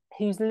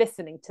who's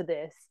listening to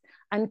this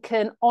and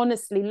can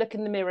honestly look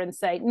in the mirror and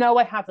say, no,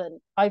 I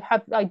haven't.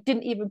 I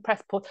didn't even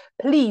press pause.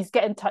 Please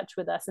get in touch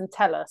with us and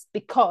tell us,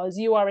 because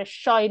you are a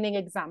shining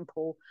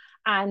example.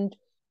 And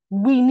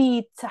we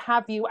need to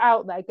have you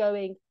out there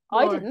going,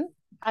 I didn't.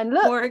 And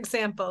look. More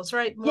examples,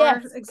 right?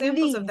 More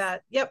examples of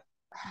that. Yep.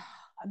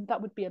 And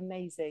that would be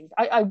amazing.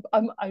 I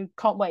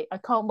can't wait.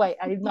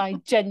 I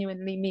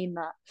genuinely mean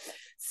that.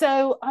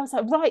 So I was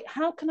like, right,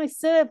 how can I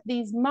serve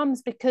these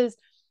mums? Because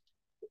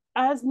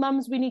as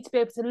mums, we need to be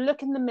able to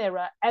look in the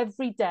mirror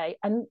every day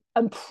and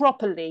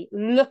properly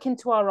look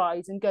into our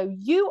eyes and go,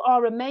 you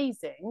are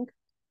amazing,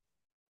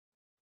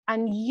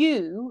 and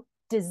you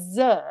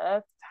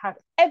deserve to have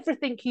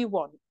everything you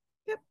want.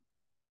 Yep.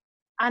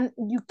 And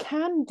you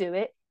can do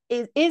it.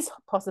 It is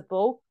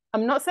possible.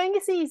 I'm not saying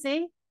it's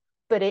easy,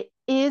 but it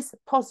is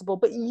possible.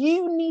 But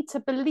you need to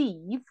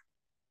believe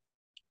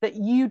that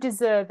you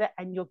deserve it,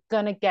 and you're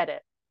gonna get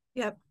it.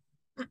 Yep.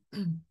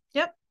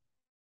 Yep.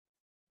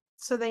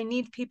 So they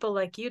need people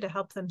like you to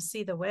help them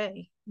see the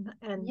way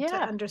and to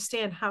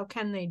understand how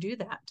can they do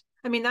that.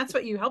 I mean, that's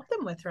what you help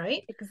them with,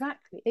 right?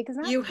 Exactly.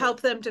 You help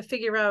them to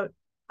figure out,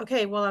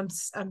 okay, well,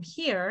 I'm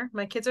here.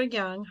 My kids are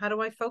young. How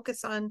do I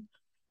focus on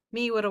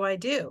me? What do I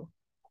do?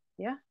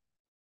 Yeah.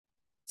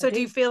 So do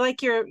you feel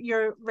like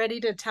you're ready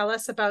to tell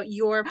us about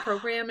your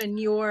program and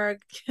your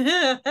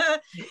do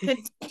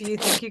you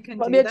think you can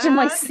Got the do edge of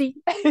my that? seat.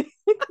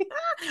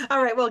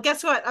 All right, well,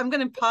 guess what? I'm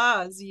going to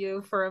pause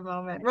you for a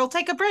moment. We'll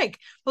take a break.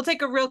 We'll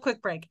take a real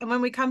quick break. And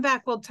when we come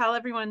back, we'll tell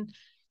everyone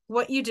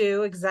what you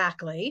do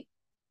exactly.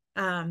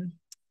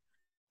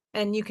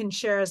 And you can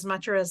share as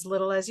much or as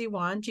little as you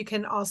want. You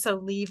can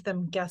also leave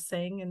them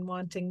guessing and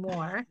wanting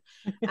more.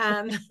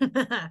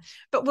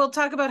 But we'll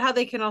talk about how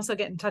they can also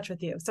get in touch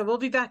with you. So we'll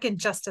be back in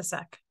just a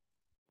sec.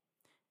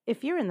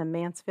 If you're in the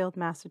Mansfield,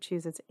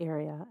 Massachusetts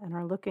area and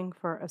are looking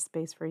for a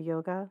space for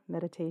yoga,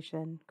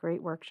 meditation,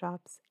 great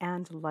workshops,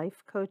 and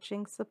life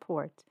coaching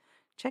support,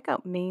 check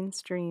out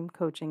Mainstream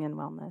Coaching and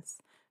Wellness.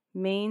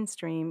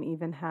 Mainstream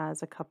even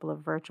has a couple of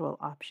virtual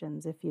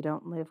options if you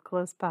don't live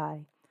close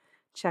by.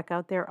 Check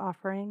out their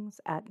offerings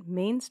at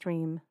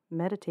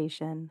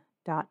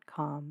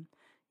mainstreammeditation.com.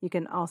 You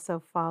can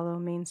also follow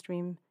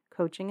Mainstream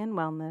Coaching and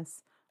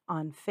Wellness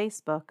on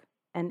Facebook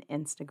and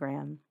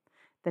Instagram.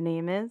 The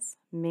name is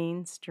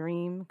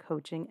Mainstream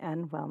Coaching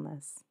and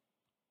Wellness.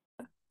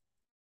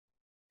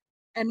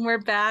 And we're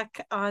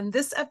back on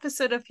this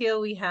episode of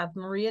Heal. We have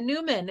Maria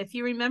Newman. If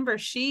you remember,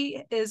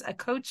 she is a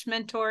coach,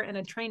 mentor, and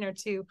a trainer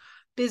to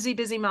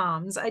busy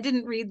moms. I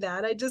didn't read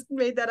that. I just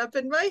made that up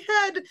in my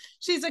head.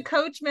 She's a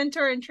coach,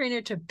 mentor, and trainer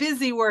to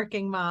busy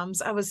working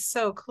moms. I was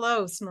so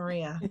close,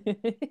 Maria.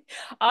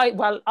 I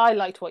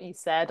liked what you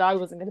said. I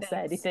wasn't going to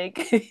say anything.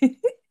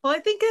 Well, I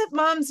think that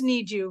moms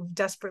need you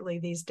desperately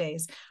these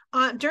days.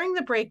 During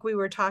the break, we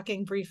were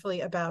talking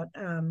briefly about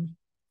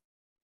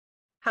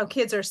how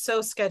kids are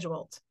so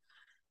scheduled.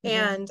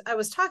 And I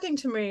was talking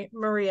to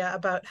Maria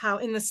about how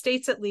in the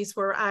States, at least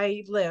where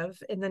I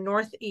live in the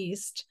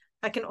Northeast,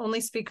 I can only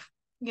speak,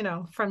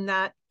 from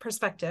that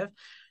perspective,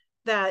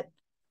 that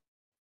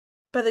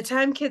by the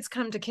time kids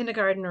come to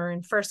kindergarten or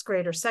in first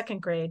grade or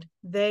second grade,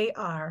 they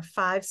are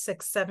 5,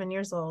 6, 7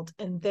 years old,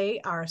 and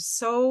they are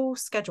so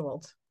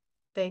scheduled.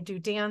 They do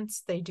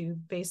dance, they do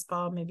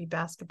baseball, maybe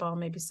basketball,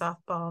 maybe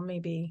softball,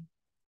 maybe,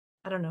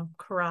 I don't know,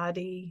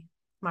 karate,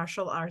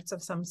 martial arts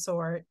of some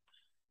sort.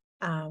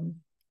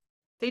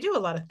 They do a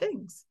lot of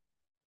things.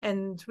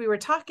 And we were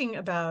talking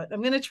about,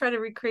 I'm going to try to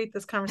recreate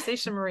this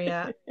conversation,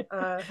 Maria.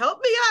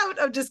 Help me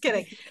out. I'm just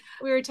kidding.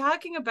 We were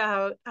talking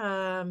about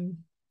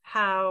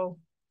how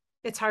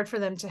it's hard for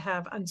them to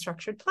have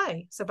unstructured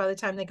play. So by the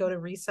time they go to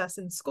recess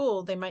in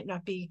school, they might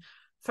not be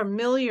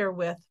familiar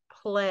with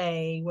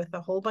play with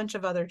a whole bunch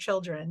of other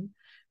children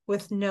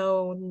with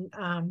no,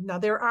 now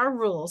there are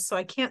rules. So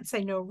I can't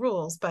say no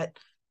rules, but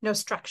no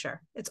structure.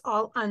 It's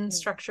all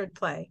unstructured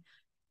play,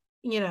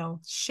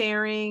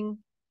 sharing,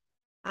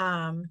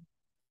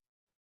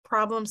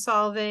 problem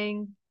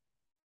solving,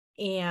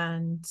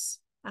 and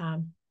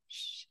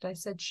should I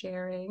said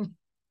sharing,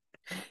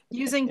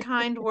 using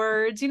kind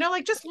words,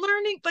 like just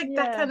learning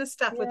that kind of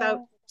stuff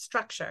without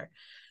structure.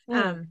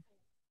 And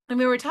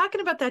we were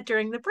talking about that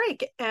during the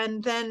break.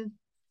 And then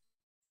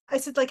I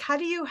said, how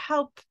do you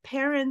help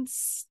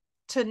parents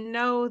to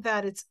know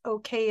that it's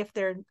okay if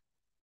they're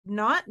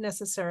not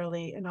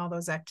necessarily in all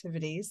those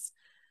activities?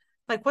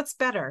 What's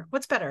better?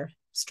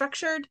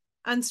 Structured,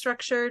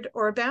 unstructured,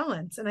 or a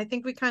balance? And I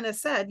think we kind of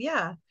said,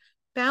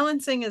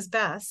 balancing is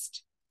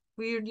best.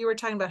 You were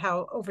talking about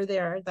how over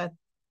there that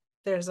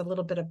there's a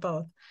little bit of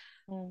both.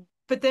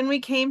 But then we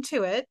came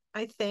to it,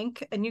 I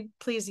think, and you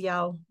please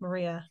yell,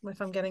 Maria,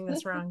 if I'm getting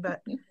this wrong,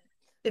 but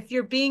if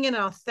you're being an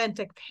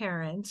authentic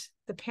parent,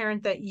 the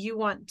parent that you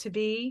want to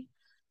be,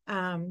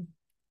 and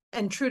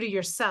true to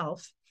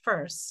yourself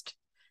first,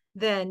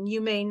 then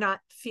you may not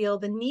feel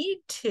the need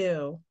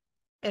to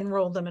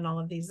enroll them in all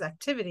of these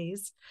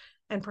activities.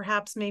 And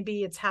perhaps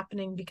maybe it's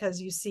happening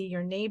because you see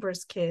your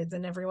neighbor's kids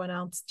and everyone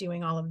else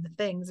doing all of the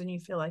things and you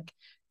feel like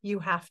you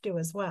have to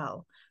as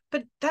well.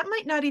 But that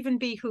might not even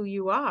be who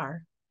you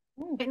are.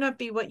 It might not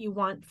be what you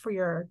want for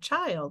your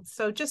child.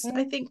 So just,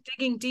 I think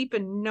digging deep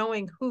and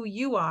knowing who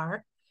you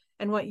are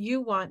and what you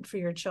want for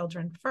your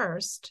children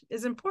first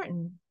is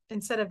important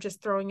instead of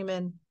just throwing them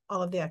in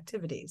all of the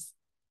activities.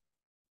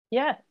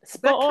 Yeah,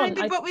 spot on.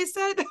 Kind of what we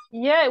said.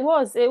 Yeah, it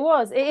was. It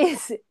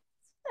is.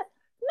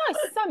 Nice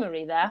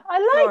summary there.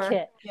 I like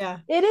it. Yeah.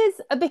 It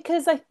is,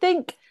 because I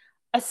think,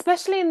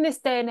 especially in this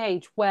day and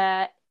age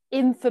where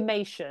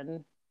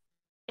information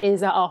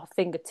is at our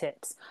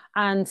fingertips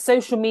and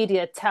social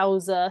media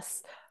tells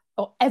us,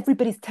 or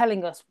everybody's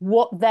telling us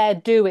what they're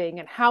doing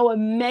and how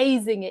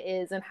amazing it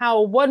is and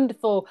how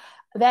wonderful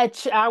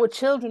our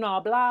children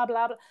are, blah,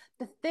 blah, blah.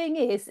 The thing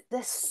is,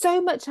 there's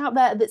so much out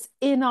there that's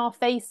in our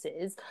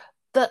faces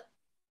that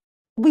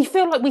we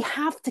feel like we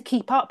have to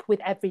keep up with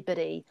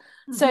everybody.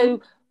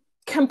 So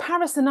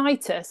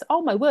comparisonitis,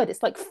 oh my word,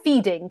 it's like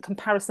feeding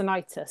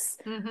comparisonitis.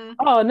 Mm-hmm.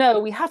 Oh no,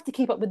 we have to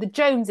keep up with the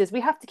Joneses, we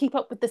have to keep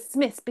up with the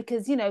Smiths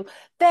because, you know,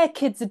 their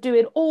kids are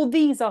doing all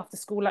these after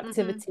school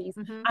activities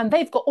Mm-hmm. Mm-hmm. and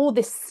they've got all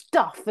this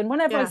stuff. And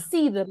whenever I Yeah.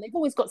 see them, they've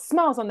always got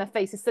smiles on their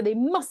faces. So they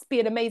must be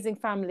an amazing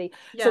family.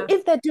 So Yeah.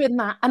 if they're doing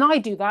that and I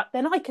do that,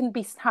 then I can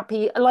be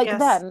happy like Yes.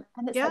 them.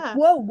 And it's like, Yeah.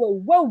 whoa, whoa,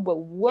 whoa,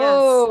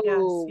 whoa, Yes. Yes.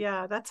 whoa.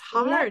 Yeah. That's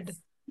hard Let's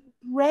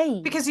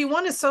brave. because you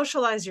want to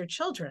socialize your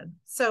children.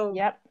 So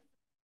Yep.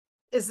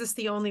 is this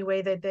the only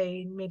way that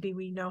maybe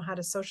we know how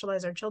to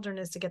socialize our children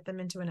is to get them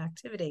into an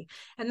activity?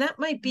 And that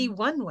might be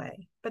one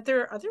way, but there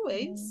are other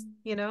ways,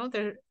 you know,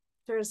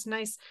 there's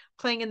nice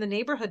playing in the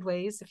neighborhood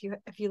ways if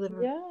you live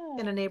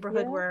in a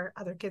neighborhood where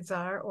other kids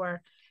are,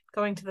 or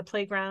going to the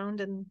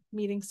playground and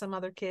meeting some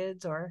other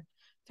kids, or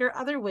there are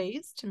other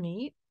ways to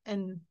meet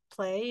and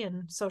play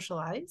and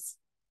socialize.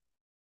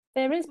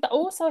 There is, but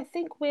also I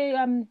think we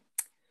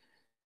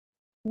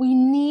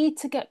need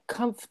to get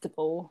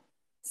comfortable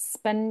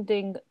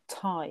spending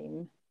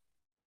time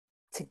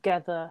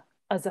together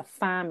as a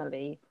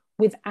family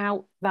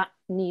without that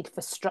need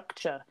for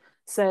structure.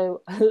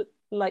 So,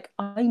 like,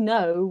 I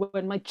know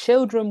when my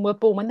children were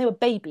born, when they were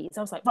babies,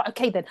 I was like, right,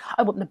 okay, then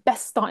I want the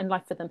best start in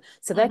life for them.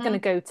 So they're going to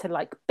go to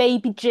like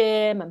baby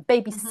gym and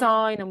baby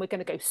sign, and we're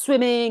going to go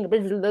swimming blah,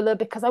 blah, blah,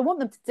 because I want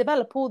them to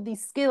develop all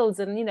these skills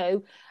and, you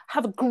know,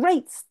 have a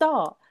great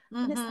start.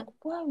 And it's like,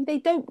 well, they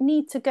don't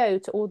need to go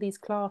to all these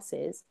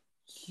classes.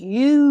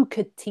 You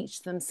could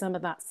teach them some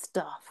of that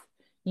stuff.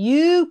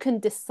 You can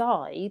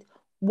decide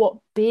what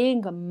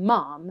being a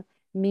mum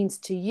means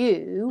to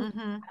you,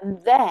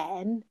 and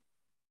then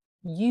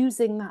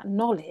using that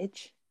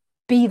knowledge,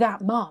 be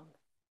that mum.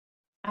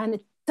 And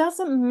it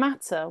doesn't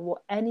matter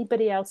what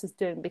anybody else is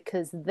doing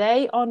because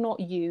they are not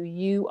you,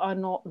 you are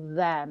not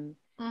them.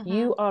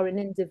 You are an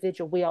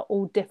individual. We are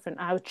all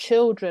different. Our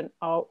children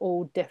are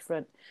all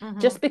different.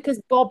 Just because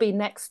Bobby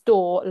next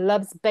door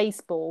loves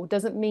baseball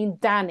doesn't mean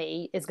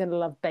Danny is going to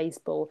love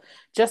baseball.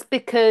 Just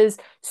because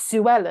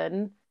Sue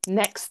Ellen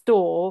next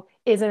door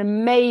is an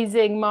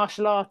amazing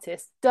martial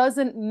artist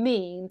doesn't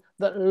mean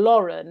that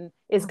Lauren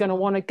is going to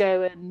want to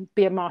go and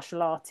be a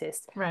martial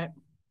artist. Right.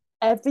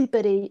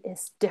 Everybody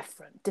is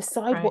different.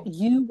 Decide Right. what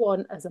you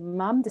want as a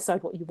mum,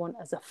 decide what you want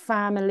as a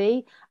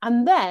family,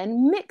 and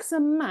then mix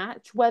and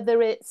match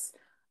whether it's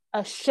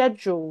a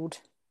scheduled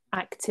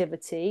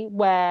activity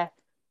where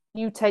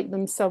you take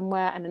them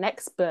somewhere and an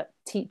expert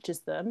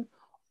teaches them,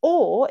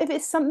 or if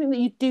it's something that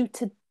you do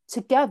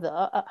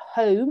together at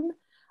home,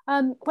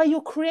 where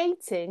you're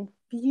creating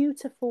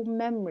beautiful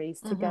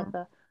memories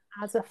together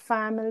as a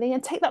family,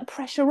 and take that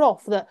pressure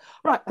off that,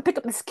 right, I pick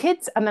up this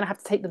kids and then I have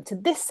to take them to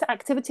this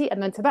activity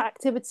and then to that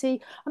activity.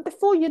 And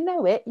before you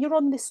know it, you're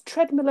on this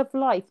treadmill of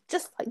life,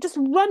 just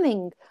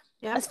running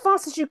as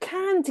fast as you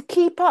can to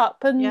keep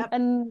up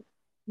and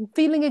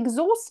feeling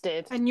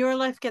exhausted. And your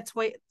life gets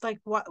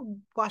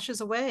washes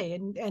away,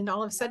 and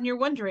all of a sudden you're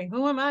wondering,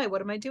 who am I?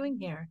 What am I doing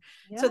here?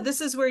 So this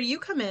is where you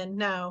come in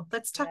now.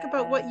 Let's talk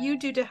about what you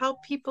do to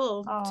help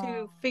people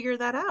to figure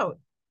that out.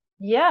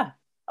 Yeah.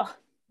 Oh,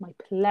 my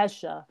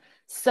pleasure.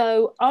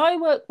 So I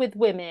work with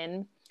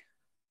women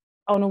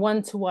on a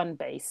one-to-one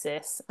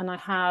basis, and I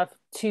have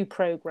 2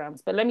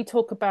 programs. But let me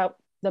talk about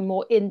the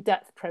more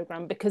in-depth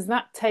program because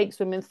that takes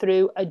women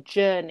through a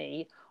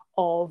journey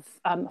of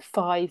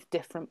 5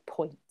 different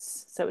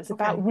points. So it's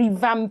about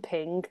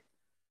revamping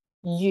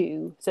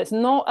you. So it's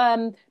not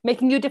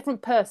making you a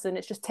different person.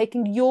 It's just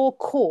taking your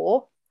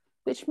core,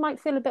 which might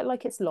feel a bit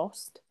like it's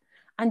lost,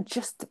 and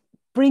just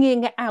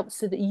bringing it out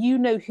so that you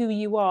know who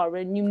you are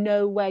and you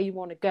know where you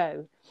want to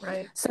go.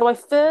 Right. So I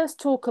first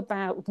talk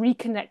about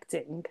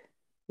reconnecting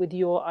with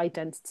your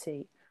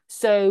identity.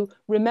 So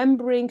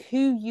remembering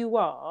who you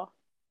are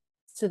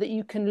so that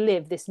you can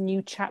live this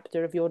new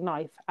chapter of your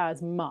life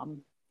as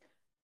mum.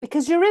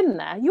 Because you're in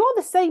there, you're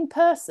the same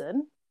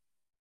person.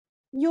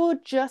 You're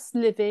just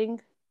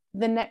living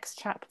the next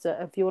chapter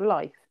of your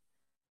life.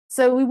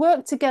 So we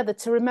work together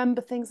to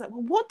remember things like,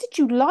 well, what did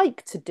you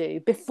like to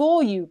do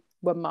before you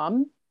were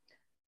mum?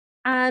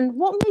 And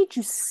what made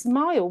you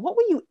smile? What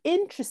were you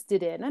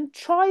interested in? And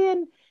try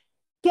and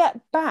get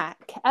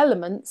back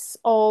elements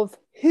of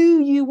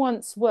who you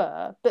once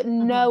were, but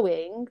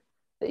knowing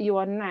that you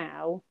are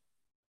now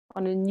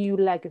on a new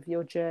leg of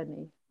your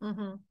journey.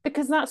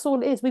 Because that's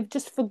all it is. We've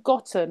just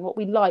forgotten what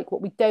we like,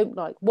 what we don't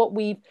like, what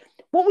we've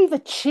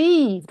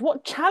achieved,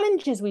 what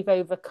challenges we've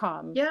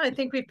overcome. Yeah, I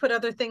think we've put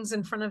other things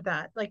in front of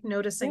that, like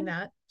noticing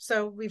that.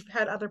 So we've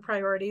had other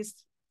priorities.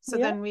 So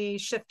then we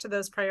shift to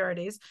those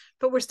priorities,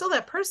 but we're still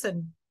that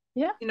person.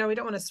 Yeah. You know, we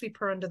don't want to sweep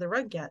her under the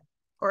rug yet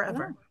or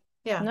ever. No.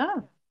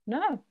 Yeah.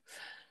 No.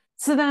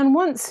 So then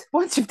once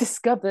you've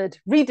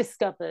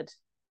rediscovered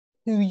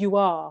who you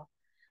are,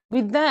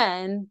 we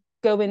then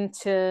go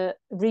into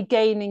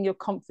regaining your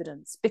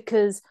confidence,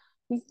 because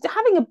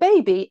having a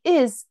baby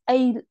is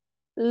a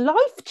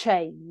life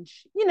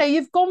change. You know,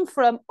 you've gone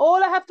from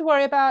all I have to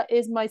worry about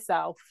is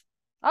myself.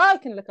 I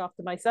can look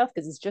after myself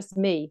because it's just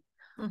me.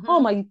 Oh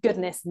my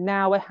goodness,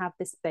 now I have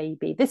this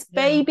baby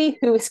Yeah.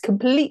 who is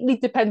completely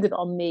dependent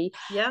on me.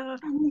 Yeah.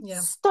 And you Yeah.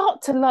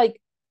 start to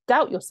like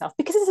doubt yourself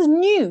because this is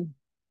new.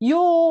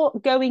 You're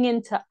going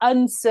into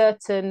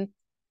uncertain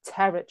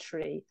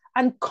territory,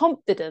 and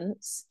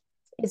confidence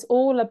is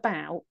all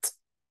about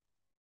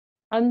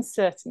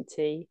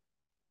uncertainty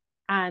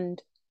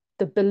and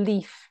the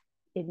belief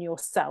in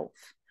yourself.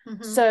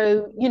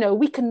 So, you know,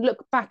 we can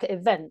look back at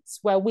events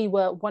where we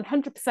were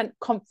 100%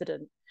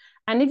 confident.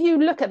 And if you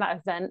look at that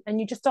event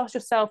and you just ask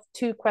yourself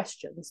two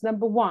questions: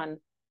 number one,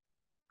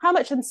 how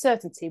much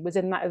uncertainty was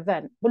in that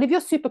event? Well, if you're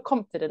super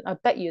confident, I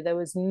bet you there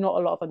was not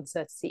a lot of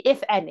uncertainty,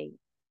 if any.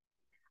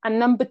 And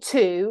number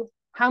two,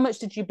 how much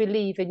did you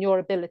believe in your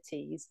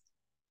abilities?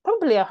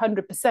 Probably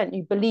 100%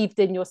 you believed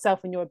in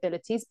yourself and your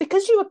abilities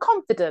because you were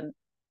confident.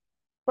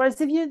 Whereas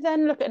if you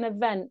then look at an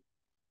event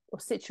or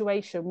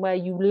situation where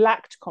you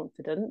lacked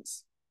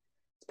confidence,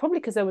 it's probably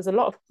because there was a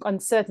lot of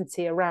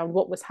uncertainty around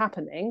what was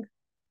happening,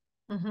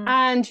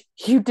 and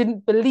you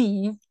didn't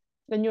believe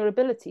in your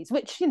abilities,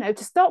 which, you know,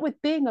 to start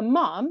with, being a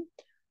mum,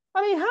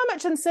 I mean, how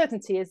much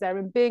uncertainty is there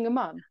in being a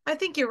mum? I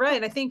think you're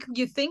right. I think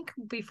you think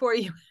before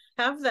you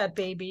have that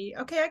baby,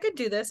 okay, I could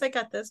do this. I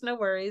got this. No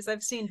worries.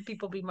 I've seen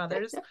people be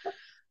mothers.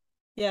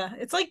 Yeah,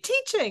 it's like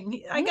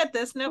teaching. I get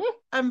this. No,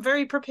 I'm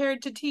very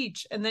prepared to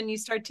teach. And then you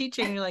start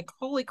teaching, and you're like,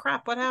 holy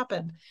crap, what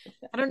happened?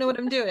 I don't know what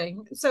I'm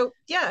doing. So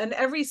yeah, and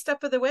every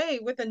step of the way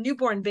with a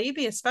newborn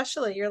baby,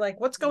 especially, you're like,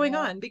 what's going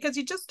on? Because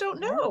you just don't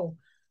know.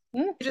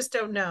 You just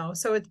don't know.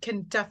 So it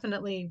can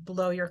definitely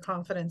blow your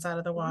confidence out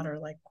of the water.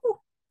 Like, whew.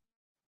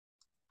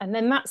 And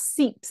then that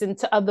seeps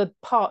into other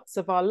parts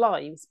of our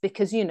lives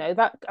because, you know,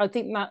 that I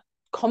think that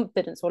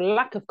confidence or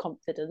lack of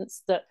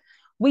confidence that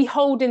we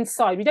hold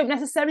inside, we don't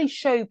necessarily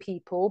show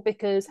people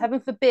because, heaven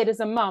forbid, as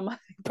a mum, I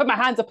put my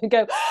hands up and go,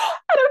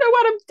 I don't know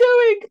what I'm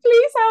doing.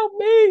 Please help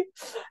me.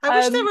 I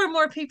wish there were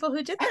more people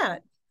who did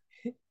that.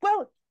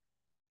 Well,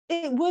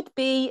 it would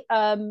be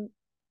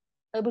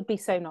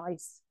so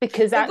nice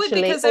because it would,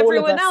 because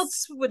everyone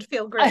else would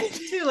feel great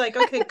too. Like,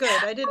 okay,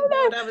 good. I didn't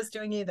know what I was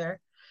doing either.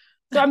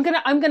 So I'm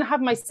gonna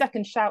have my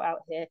second shout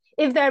out here.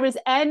 If there is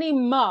any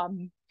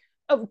mum,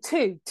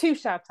 two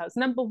shout outs.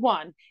 Number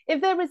one,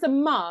 if there is a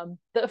mum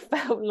that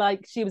felt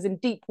like she was in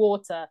deep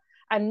water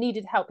and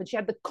needed help, and she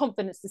had the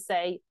confidence to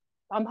say,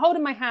 I'm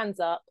holding my hands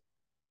up,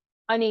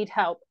 I need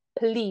help,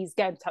 please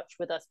get in touch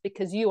with us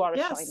because you are a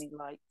shining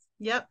light.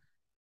 Yep.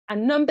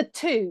 And number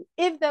two,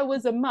 if there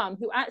was a mum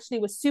who actually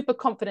was super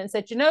confident and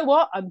said, you know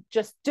what, I'm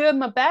just doing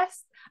my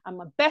best and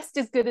my best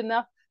is good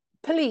enough,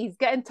 please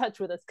get in touch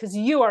with us because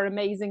you are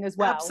amazing as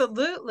well.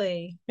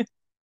 Absolutely.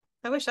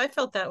 I wish I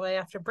felt that way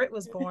after Britt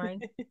was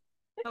born.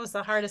 That was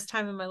the hardest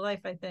time in my life,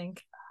 I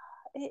think.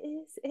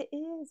 It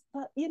is.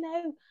 But, you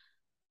know,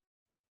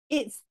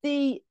 it's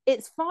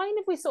fine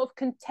if we sort of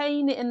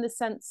contain it in the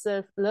sense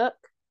of, look,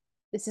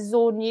 this is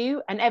all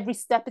new and every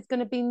step is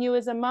going to be new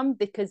as a mum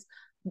because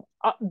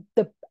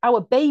our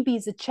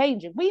babies are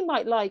changing. We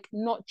might like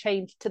not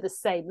change to the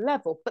same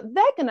level, but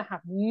they're going to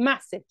have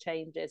massive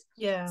changes.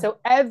 Yeah. So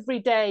every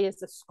day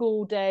is a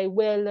school day.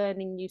 We're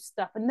learning new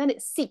stuff, and then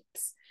it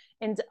seeps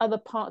into other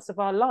parts of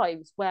our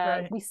lives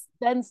where we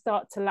then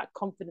start to lack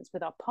confidence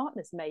with our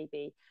partners,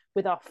 maybe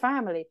with our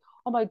family.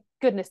 Oh my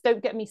goodness,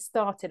 don't get me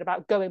started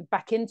about going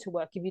back into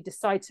work. If you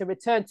decide to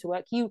return to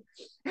work, you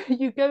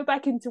go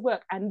back into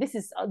work, and this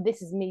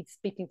is me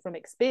speaking from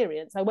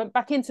experience. I went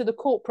back into the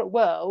corporate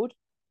world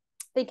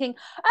thinking,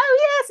 oh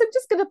yes, I'm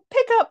just going to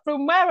pick up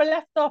from where I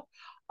left off.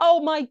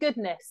 Oh my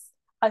goodness,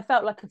 I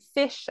felt like a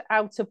fish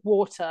out of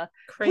water.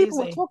 Crazy. People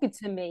were talking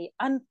to me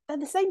and they're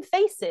the same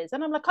faces,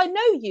 and I'm like, I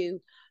know you,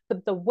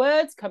 but the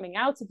words coming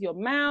out of your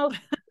mouth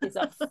is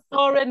a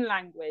foreign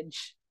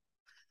language.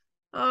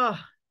 Oh,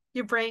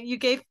 your brain, you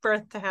gave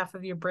birth to half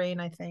of your brain,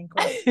 I think.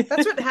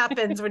 That's what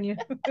happens when you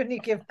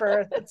give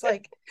birth. It's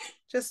like,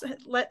 just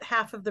let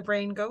half of the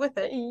brain go with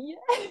it.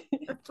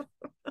 Yeah.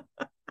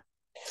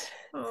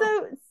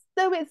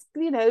 So it's,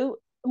 you know,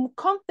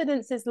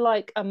 confidence is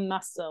like a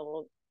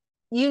muscle.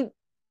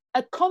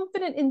 A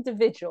confident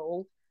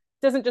individual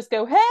doesn't just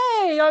go,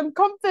 hey, I'm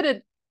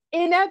confident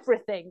in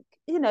everything.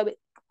 You know,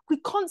 we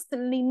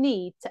constantly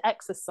need to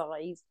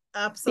exercise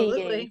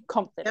being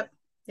confident.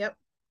 Yep.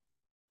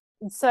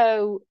 And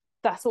so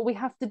that's what we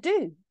have to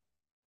do.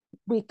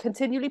 We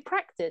continually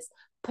practice,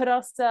 put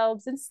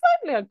ourselves in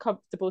slightly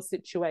uncomfortable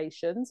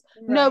situations,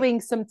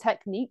 knowing some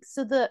techniques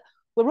so that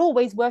we're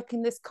always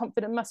working this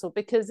confident muscle.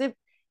 Because if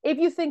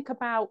you think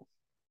about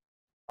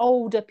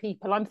older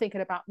people, I'm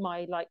thinking about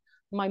my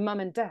mum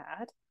and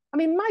dad. I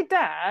mean, my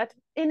dad,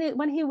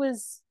 when he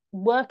was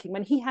working,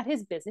 when he had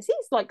his business,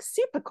 he's like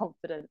super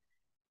confident.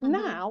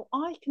 Now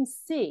I can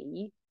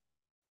see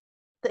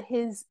that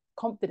his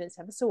confidence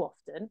ever so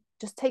often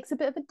just takes a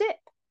bit of a dip.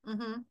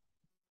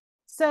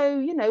 So,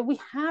 you know, we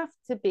have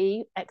to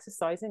be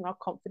exercising our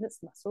confidence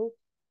muscle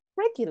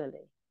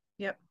regularly.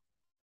 Yep.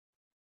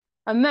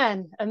 And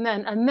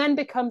then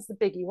becomes the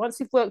biggie. Once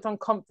we've worked on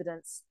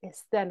confidence,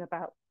 it's then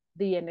about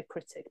the inner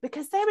critic,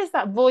 because there is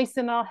that voice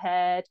in our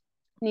head,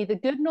 neither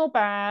good nor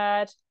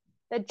bad,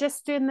 They're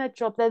just doing their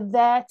job. They're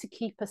there to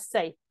keep us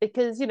safe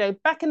because, you know,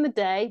 back in the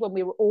day when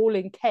we were all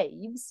in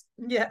caves,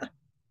 Yeah.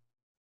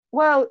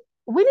 well,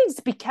 we need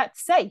to be kept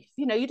safe.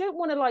 You know, you don't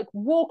want to like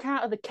walk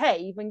out of the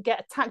cave and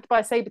get attacked by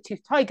a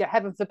saber-toothed tiger,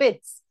 heaven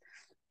forbids.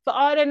 But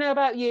I don't know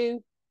about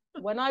you.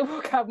 When I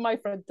walk out of my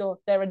front door,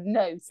 there are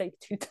no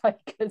saber-toothed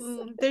tigers.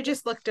 They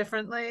just look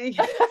differently.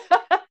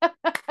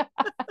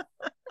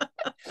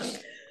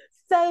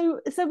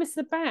 So it's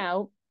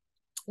about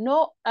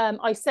not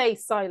I say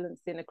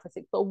silence the inner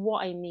critic, but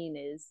what I mean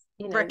is,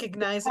 you know,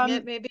 recognizing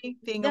it, maybe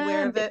being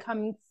aware of it,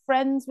 becoming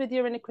friends with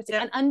your inner critic,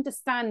 and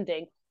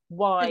understanding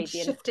why and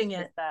the shifting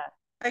inner it. is there.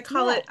 I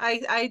call it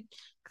because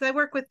I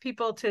work with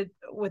people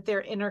with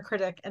their inner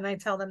critic, and I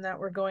tell them that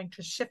we're going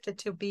to shift it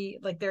to be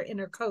like their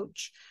inner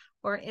coach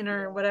or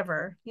inner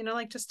whatever, you know,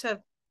 like just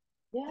to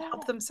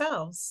help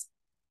themselves.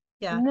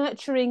 Yeah.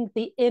 Nurturing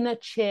the inner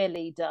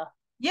cheerleader.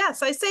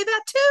 Yes, I say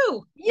that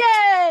too.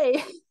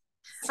 Yay!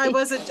 I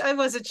was a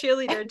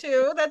cheerleader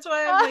too. That's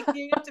why I'm like,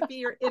 you have to be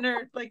your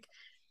inner, like,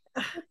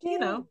 you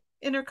know,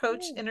 inner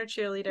coach, inner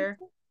cheerleader.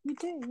 You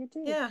do.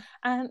 Yeah.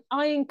 And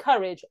I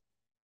encourage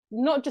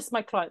not just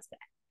my clients, but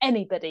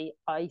anybody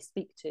I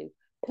speak to,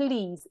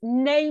 please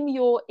name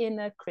your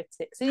inner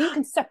critic so you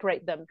can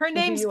separate them. Her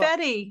name's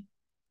Betty.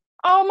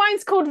 Oh,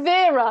 mine's called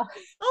Vera.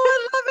 Oh,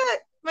 I love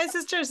it. My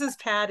sister's is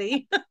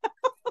Patty.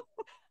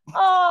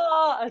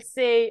 Oh, I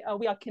see. Oh,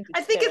 we are kindred.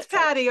 I think it's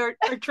Patty or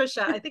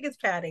Trisha. I think it's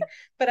Patty,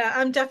 but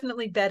I'm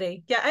definitely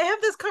Betty. Yeah, I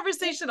have this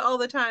conversation all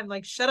the time.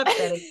 Like, shut up,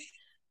 Betty.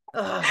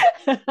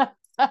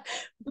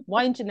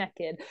 Wind your neck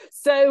in.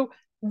 So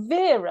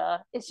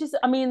Vera, it's just,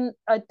 I mean,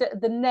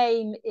 the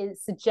name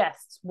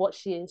suggests what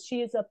she is.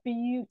 She is a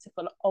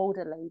beautiful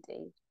older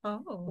lady.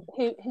 Oh,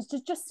 who's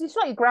just she's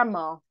like your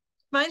grandma.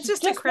 Mine's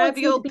just a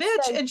crabby old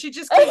bitch, and she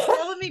just keeps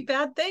telling me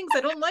bad things.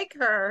 I don't like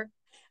her.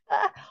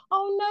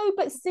 Oh no,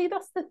 but see,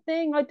 that's the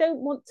thing. I don't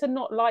want to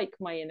not like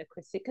my inner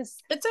critic because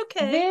it's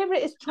okay. Vera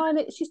is trying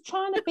to keep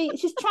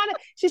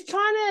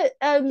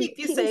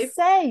you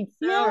safe.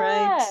 Yeah. All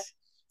right.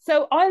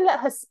 So I let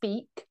her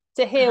speak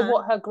to hear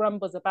what her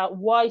grumble's about,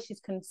 why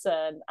she's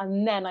concerned,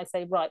 and then I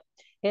say, right,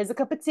 here's a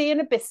cup of tea and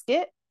a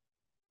biscuit.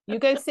 You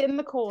go sit in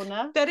the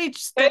corner. Betty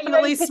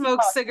definitely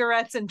smokes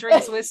cigarettes and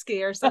drinks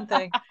whiskey or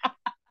something.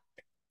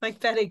 Like,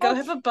 Betty, go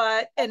have a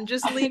butt and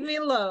just leave me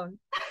alone.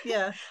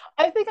 Yeah.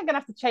 I think I'm going to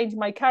have to change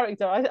my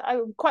character.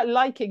 I'm quite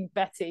liking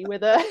Betty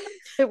with a...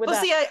 well,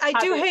 see, I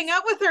do hang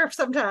out with her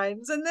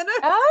sometimes. And then...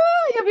 you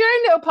have your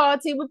own little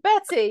party with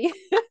Betty.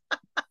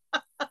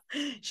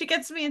 She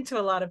gets me into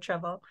a lot of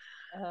trouble.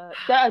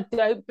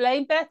 Don't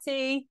blame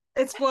Betty.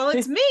 It's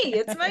me.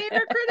 It's my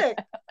inner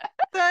critic.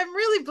 So I'm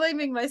really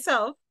blaming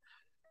myself.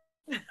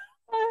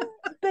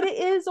 But it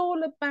is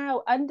all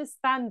about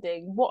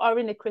understanding what our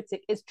inner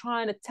critic is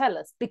trying to tell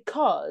us,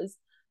 because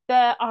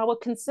they're our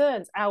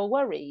concerns, our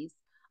worries.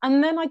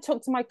 And then I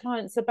talk to my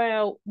clients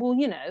about, well,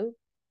 you know,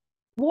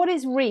 what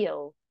is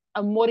real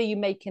and what are you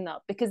making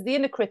up? Because the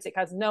inner critic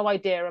has no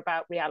idea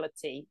about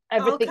reality.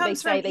 Everything they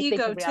say, they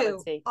think of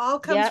reality. Too. All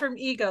comes from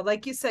ego.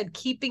 Like you said,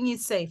 keeping you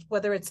safe,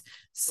 whether it's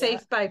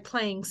safe by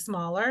playing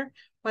smaller,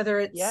 whether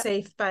it's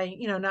safe by,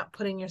 you know, not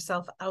putting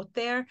yourself out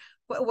there,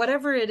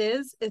 whatever it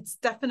is, it's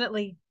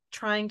definitely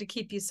trying to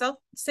keep you safe,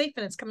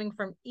 and it's coming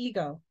from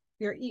ego,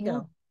 your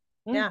ego.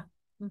 Yeah.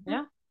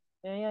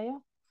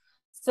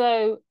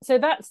 So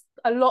that's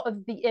a lot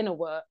of the inner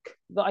work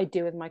that I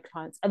do with my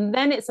clients. And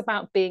then it's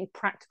about being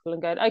practical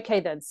and going,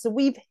 okay, then, so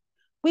we've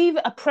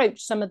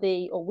approached some of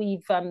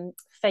we've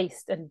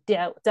faced and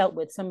dealt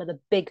with some of the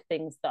big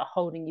things that are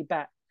holding you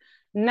back.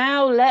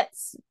 Now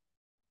let's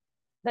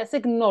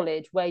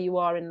acknowledge where you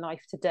are in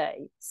life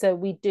today. So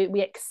we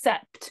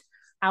accept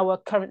our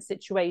current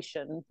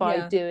situation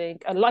by doing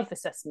a life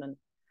assessment.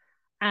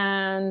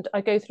 And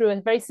I go through a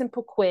very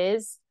simple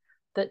quiz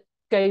that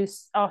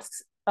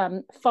asks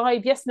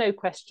 5 yes/no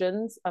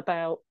questions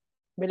about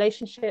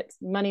relationships,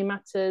 money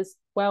matters,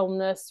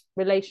 wellness,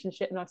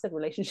 I've said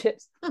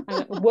relationships,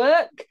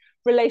 work,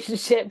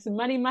 relationships,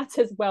 money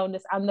matters,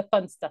 wellness, and the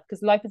fun stuff,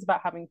 because life is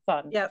about having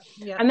fun. Yeah.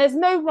 And there's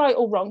no right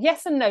or wrong.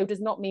 Yes and no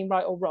does not mean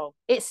right or wrong.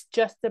 It's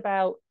just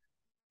about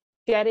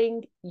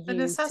getting you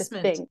to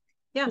think.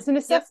 Yeah, it's an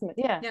assessment.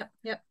 Yeah.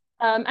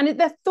 And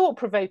they're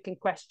thought-provoking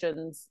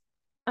questions,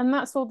 and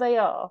that's all they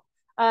are.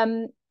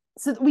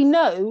 So that we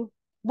know,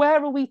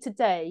 where are we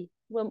today?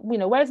 Well, you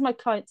know, where's my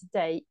client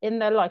today in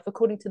their life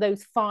according to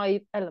those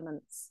 5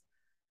 elements?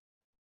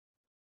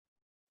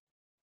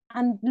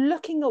 And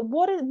looking at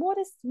what are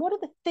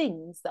the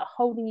things that are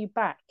holding you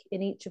back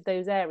in each of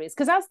those areas?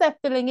 Because as they're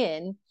filling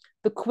in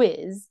the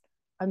quiz,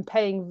 I'm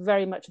paying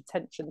very much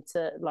attention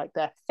to like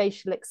their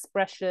facial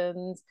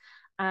expressions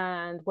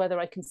and whether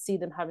I can see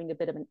them having a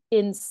bit of an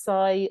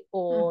insight,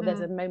 or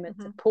there's a moment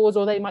to pause,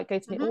 or they might go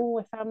to me, oh,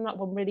 I found that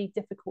one really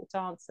difficult to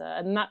answer.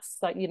 And that's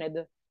like, you know,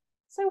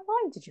 so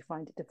why did you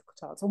find it difficult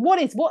to answer?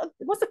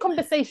 What's the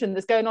conversation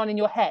that's going on in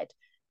your head?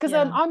 Because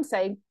I'm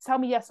saying, tell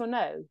me yes or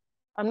no.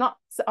 I'm not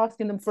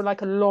asking them for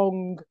like a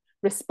long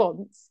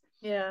response.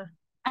 Yeah.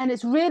 And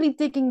it's really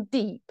digging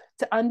deep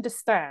to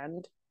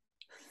understand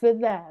for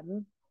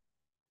them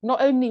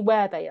not only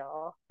where they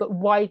are, but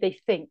why they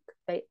think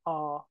they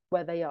are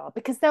where they are.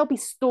 Because there'll be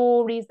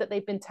stories that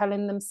they've been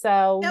telling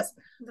themselves. Yep,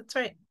 that's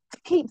right.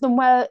 To keep them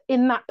well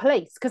in that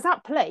place. Because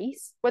that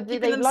place, whether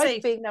Keeping they them like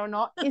safe. being there or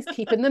not, is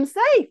keeping them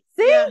safe.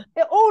 See? Yeah.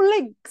 It all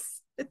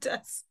links. It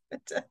does.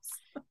 It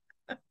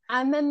does.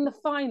 And then the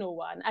final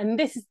one, and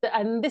this is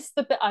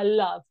the bit I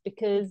love,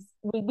 because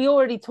we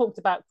already talked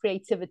about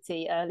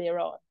creativity earlier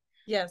on.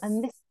 Yes.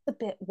 And this is the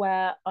bit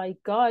where I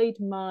guide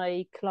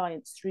my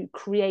clients through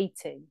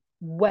creating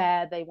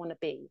where they want to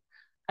be.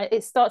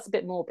 It starts a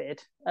bit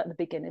morbid at the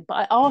beginning,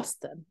 but I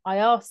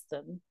asked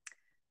them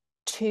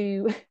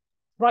to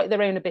write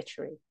their own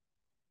obituary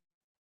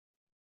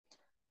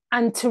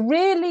and to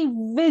really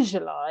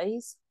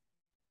visualize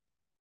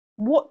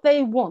what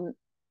they want,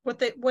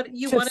 what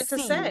you wanted to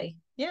say.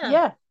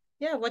 Yeah.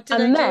 What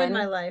did I do in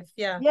my life?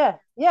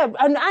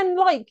 And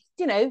like,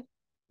 you know,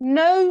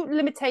 no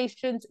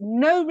limitations,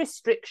 no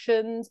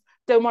restrictions.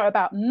 Don't worry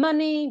about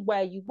money,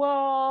 where you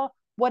are,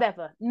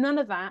 whatever, none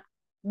of that.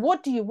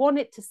 What do you want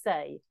it to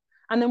say?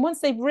 And then once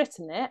they've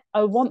written it,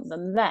 I want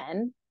them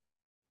then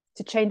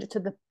to change it to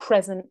the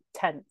present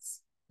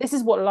tense. This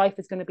is what life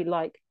is going to be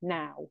like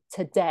now,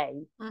 today.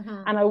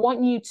 Mm-hmm. And I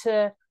want you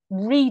to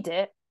read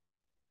it,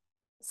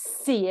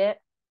 see it,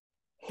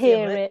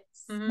 hear it,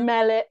 mm-hmm.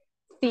 smell it,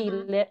 feel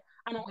mm-hmm. it.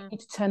 And I want you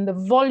to turn the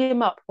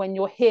volume up when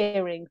you're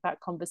hearing that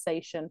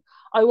conversation.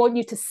 I want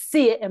you to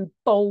see it in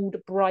bold,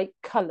 bright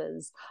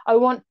colors. I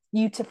want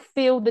you to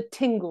feel the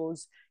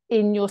tingles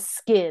in your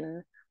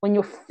skin when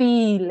you're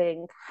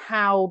feeling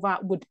how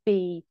that would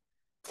be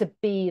to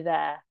be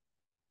there.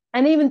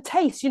 And even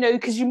taste, you know,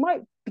 because you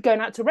might be going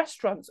out to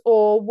restaurants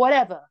or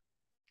whatever.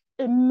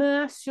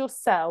 Immerse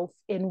yourself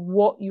in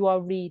what you are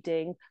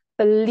reading,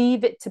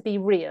 believe it to be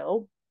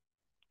real,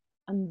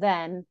 and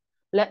then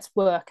let's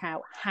work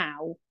out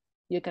how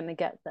you're going to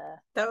get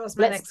there. That was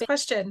my next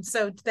question.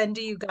 So then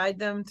do you guide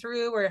them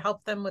through or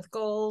help them with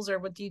goals, or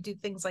what do you do,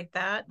 things like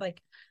that?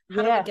 Like,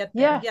 how do we get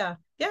there? Yeah.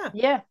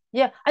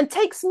 And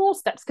take small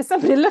steps, because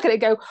somebody look at it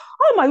and go,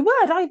 oh my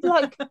word,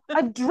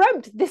 I've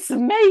dreamt this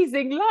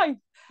amazing life.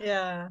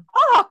 Yeah.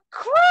 Oh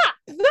crap,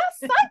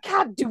 I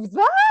can't do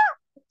that.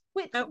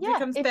 Which here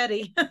comes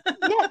Betty.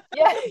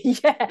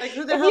 yeah. Like,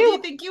 who the hell do you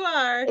think you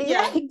are?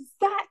 Yeah,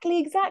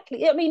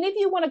 exactly. I mean, if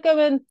you want to go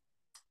and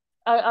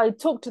I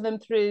talk to them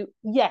through,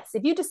 yes,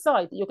 if you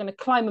decide that you're going to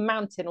climb a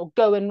mountain or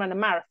go and run a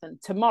marathon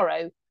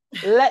tomorrow,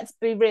 let's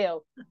be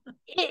real,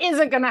 it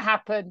isn't going to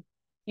happen.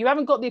 You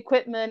haven't got the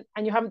equipment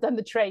and you haven't done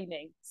the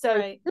training.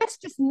 So let's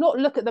just not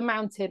look at the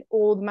mountain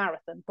or the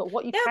marathon, but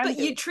what you can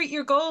do. You treat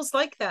your goals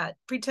like that.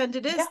 Pretend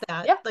it is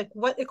that. Yeah. Like,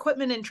 what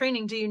equipment and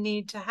training do you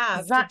need to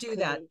have to do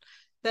that?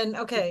 Then,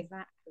 okay.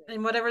 Exactly.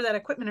 And whatever that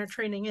equipment or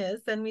training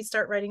is, then we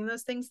start writing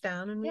those things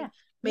down and we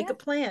make a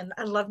plan.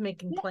 I love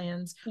making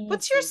plans.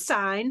 What's your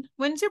sign?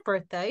 When's your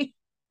birthday?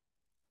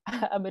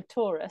 I'm a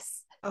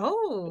Taurus.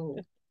 Oh.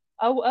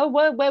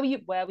 Where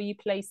were you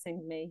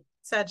placing me?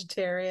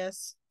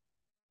 Sagittarius.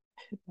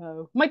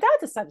 No. My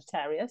dad's a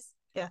Sagittarius.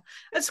 Yeah.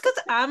 It's because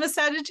I'm a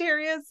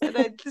Sagittarius and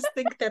I just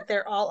think that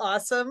they're all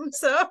awesome.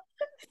 So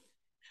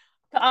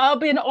I'll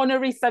be an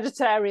honorary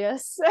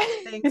Sagittarius.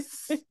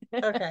 Thanks.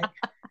 Okay.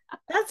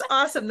 That's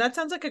awesome. That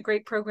sounds like a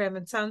great program.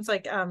 It sounds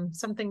like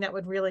something that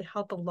would really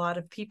help a lot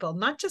of people,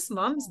 not just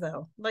moms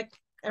though, like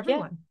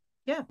everyone.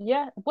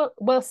 Yeah.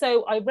 Well,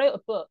 so I wrote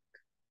a book.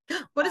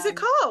 What is it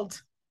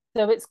called?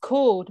 So it's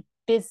called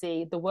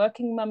Busy, The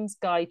Working Mum's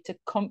Guide to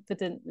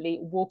Confidently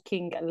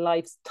Walking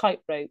Life's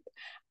Tightrope.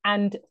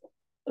 And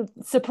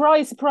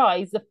surprise,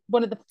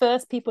 one of the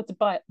first people to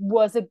buy it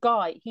was a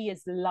guy. He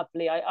is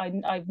lovely.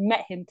 I've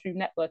met him through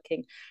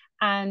networking.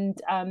 And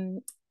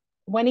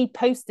when he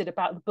posted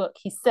about the book,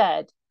 he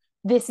said,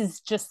 this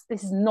is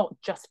not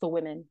just for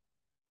women.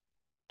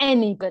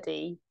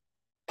 Anybody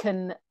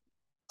can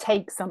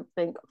take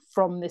something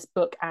from this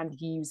book and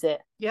use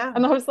it. Yeah.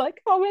 And I was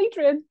like, oh,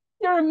 Adrian,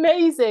 you're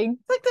amazing.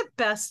 It's like the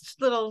best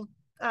little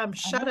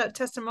shout out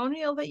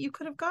testimonial that you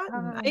could have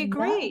gotten. I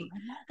agree.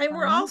 And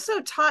we're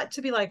also taught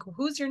to be like,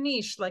 who's your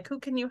niche? Like, who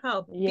can you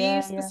help?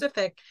 Be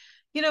specific.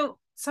 You know,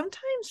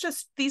 sometimes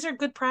just these are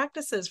good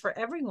practices for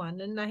everyone.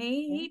 And I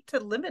hate to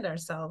limit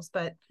ourselves,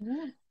 but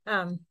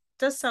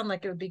does sound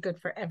like it would be good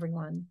for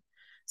everyone.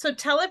 So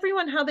tell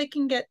everyone how they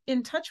can get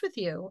in touch with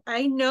you.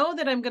 I know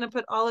that I'm going to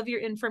put all of your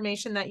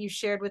information that you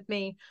shared with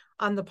me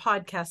on the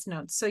podcast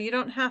notes. So you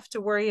don't have to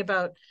worry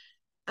about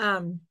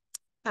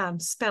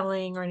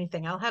spelling or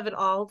anything. I'll have it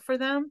all for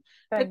them.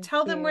 But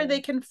tell them where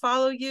they can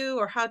follow you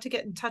or how to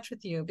get in touch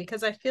with you,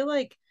 because I feel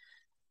like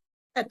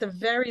at the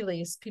very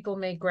least, people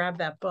may grab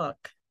that book.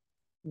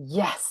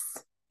 Yes.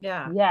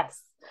 Yeah.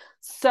 Yes.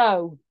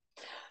 So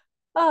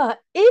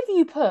if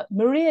you put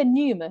Maria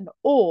Newman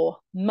or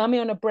Mummy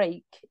on a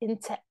Break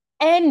into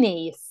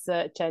any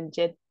search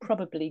engine,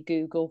 probably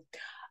Google,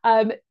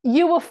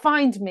 you will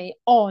find me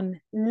on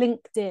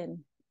LinkedIn,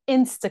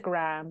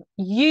 Instagram,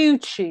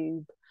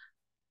 YouTube,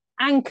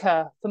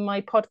 Anchor for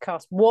my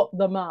podcast, What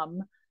the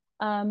Mum.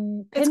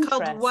 It's Pinterest.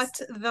 called What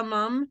the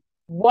Mum.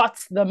 What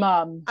the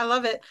Mum. I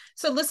love it.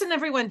 So listen,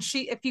 everyone,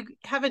 if you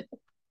haven't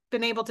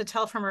been able to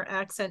tell from her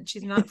accent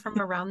she's not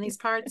from around these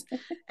parts.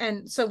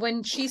 And so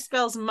when she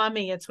spells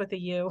mummy, it's with a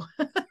U.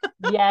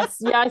 Yes.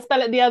 Yeah, I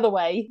spell it the other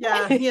way.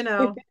 Yeah, you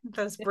know,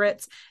 those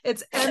Brits.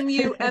 It's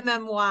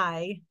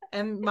MUMMY,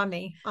 and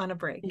mummy on a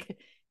break.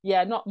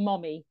 Yeah, not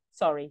mommy.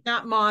 Sorry.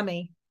 Not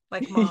mommy,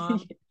 like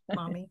mom,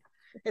 mommy.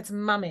 It's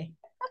mummy.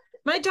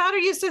 My daughter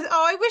used to,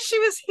 oh, I wish she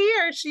was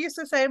here. She used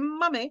to say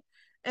mummy.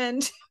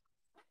 And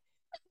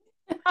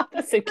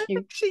that's so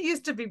cute. She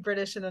used to be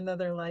British in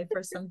another life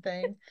or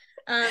something.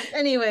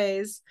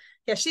 Anyways,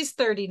 yeah, she's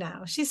 30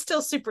 now. She's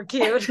still super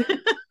cute.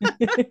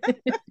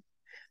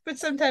 But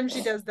sometimes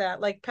she does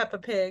that, like Peppa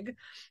Pig.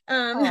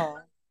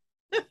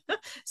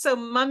 So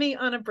mummy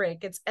on a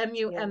break. It's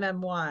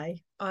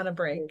MUMMY on a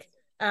break.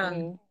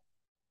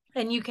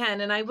 And you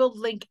can, and I will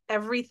link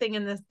everything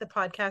in the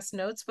podcast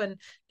notes when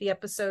the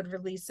episode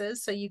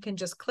releases, so you can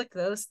just click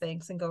those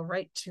things and go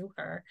right to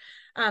her.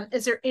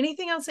 Is there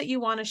anything else that you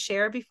want to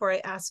share before I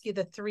ask you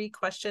the 3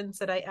 questions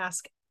that I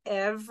ask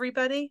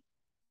everybody?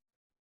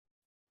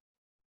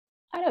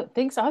 I don't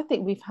think so. I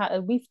think we've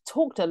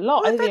talked a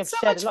lot. I've had so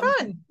much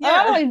fun.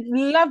 Yeah. Oh, I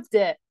loved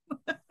it.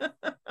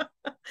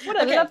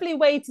 What a lovely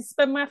way to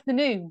spend my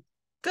afternoon.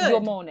 Good.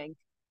 Your morning.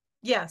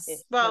 Yes.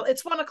 Well,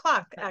 it's 1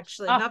 o'clock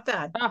actually. Not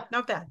bad.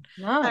 Not bad.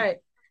 No. All right.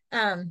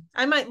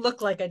 I might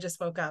look like I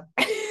just woke up,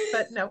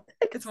 but no,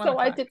 it's 1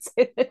 o'clock. I did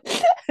say that.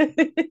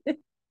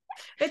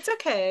 It's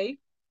okay.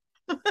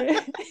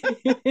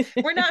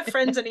 We're not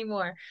friends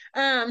anymore.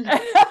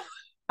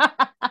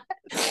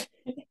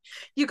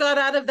 You got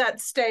out of that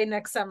stay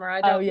next summer.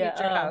 I don't need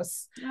your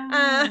house.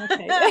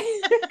 Okay.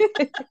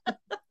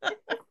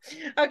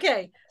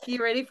 Okay.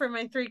 You ready for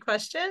my 3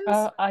 questions?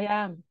 I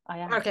am.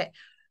 Okay.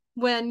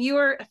 When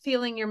you're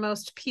feeling your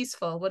most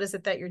peaceful, what is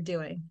it that you're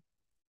doing?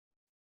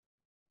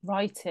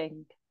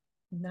 Writing.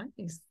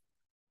 Nice.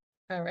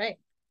 All right.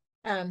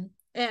 And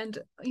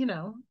you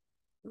know,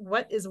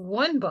 what is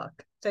one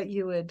book that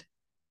you would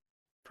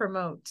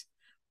promote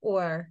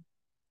or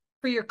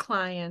for your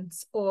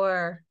clients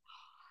or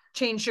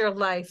change your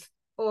life,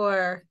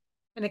 or,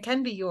 and it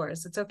can be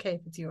yours. It's okay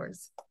if it's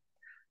yours.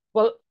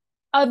 Well,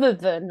 other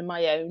than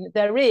my own,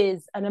 there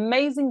is an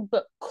amazing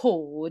book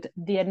called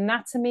The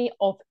Anatomy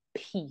of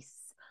Peace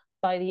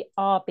by the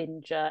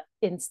Arbinger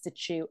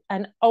Institute.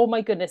 And oh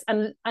my goodness,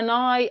 and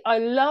I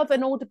love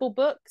an Audible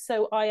book,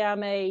 so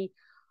I'm a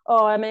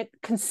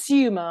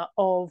consumer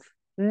of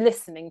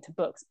listening to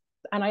books.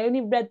 And I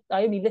only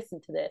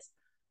listened to this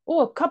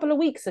a couple of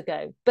weeks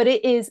ago, but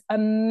it is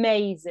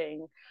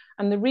amazing.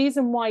 And the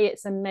reason why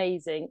it's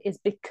amazing is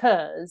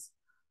because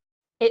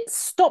it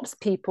stops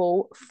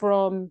people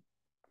from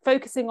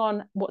focusing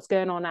on what's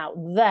going on out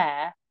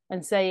there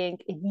and saying,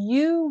 if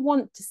you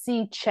want to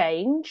see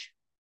change,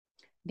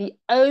 the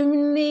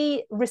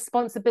only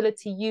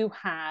responsibility you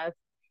have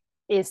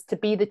is to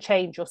be the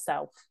change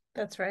yourself.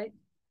 That's right.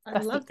 I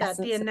love that.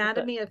 The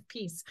Anatomy of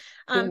Peace.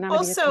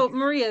 Also,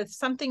 Maria,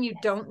 something you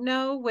don't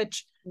know,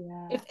 which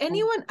if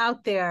anyone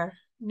out there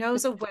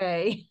knows a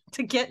way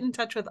to get in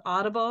touch with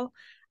Audible,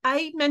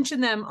 I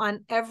mention them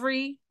on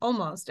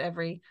almost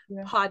every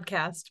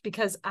podcast,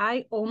 because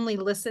I only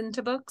listen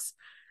to books.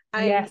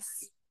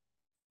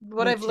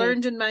 What I've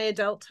learned in my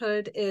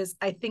adulthood is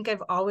I think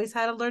I've always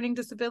had a learning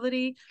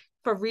disability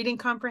for reading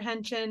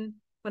comprehension.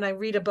 When I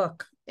read a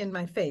book in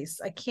my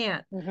face, I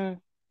can't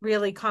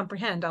really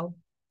comprehend. I'll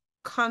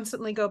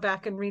constantly go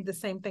back and read the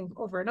same thing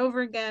over and over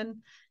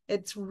again.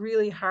 It's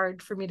really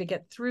hard for me to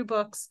get through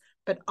books,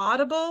 but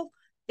Audible,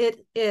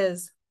 it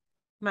is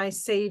my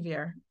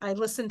savior. I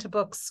listen to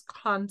books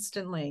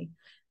constantly.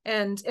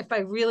 And if I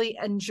really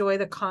enjoy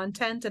the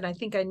content and I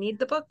think I need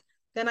the book,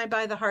 then I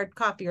buy the hard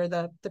copy or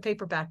the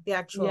paperback, the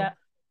actual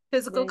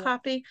physical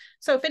copy.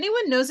 So if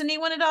anyone knows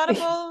anyone at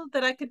Audible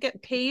that I could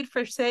get paid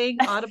for saying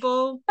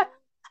Audible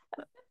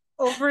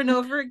over and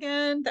over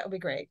again, that would be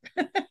great.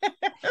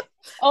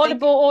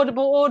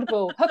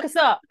 Audible. Hook us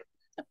up.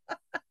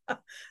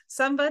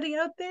 Somebody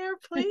out there,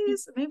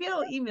 please. Maybe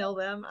I'll email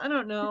them. I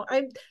don't know.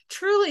 I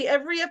truly,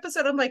 every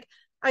episode, I'm like,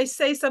 I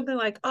say something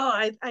like,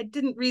 oh, I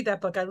didn't read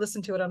that book. I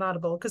listened to it on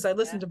Audible because I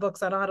listen to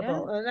books on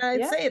Audible. And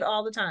I say it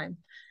all the time.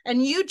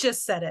 And you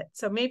just said it.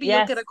 So maybe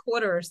you'll get a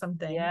quarter or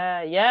something.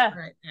 Yeah.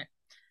 Right.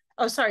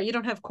 Oh, sorry. You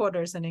don't have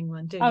quarters in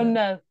England, do you? Oh,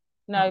 no.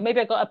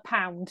 Maybe I got a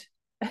pound.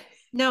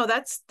 No,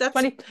 that's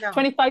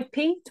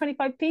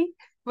 25p.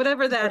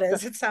 Whatever that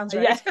is. It sounds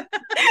right.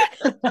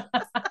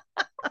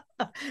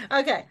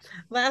 Okay.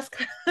 Last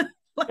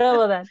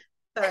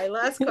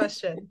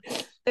question.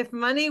 If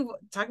money,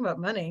 talking about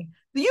money,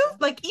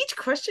 like each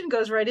question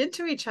goes right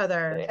into each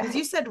other, because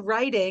you said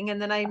writing and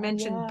then I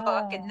mentioned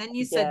book and then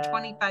you said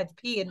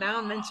 25p and now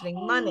I'm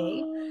mentioning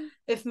money.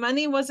 If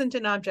money wasn't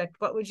an object,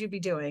 what would you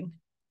be doing?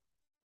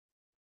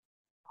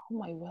 Oh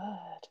my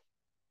word.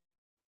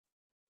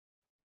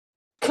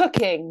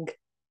 Cooking.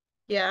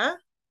 Yeah.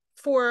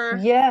 For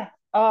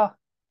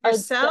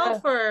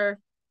yourself or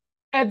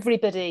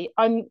everybody.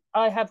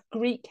 I have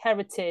Greek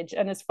heritage,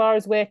 and as far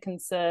as we're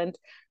concerned,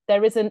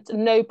 there isn't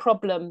no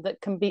problem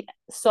that can be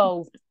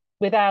solved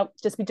without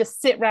we just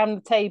sit around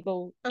the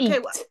table,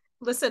 eat.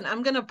 listen,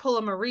 I'm going to pull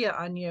a Maria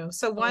on you.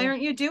 So why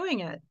aren't you doing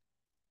it?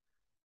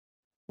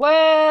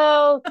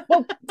 Well,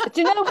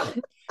 do you know?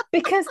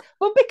 because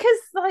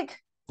like,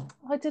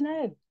 I don't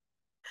know.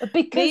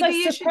 Because maybe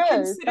you should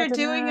consider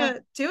doing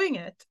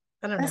it.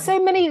 I don't know. There's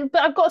so many,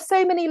 but I've got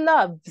so many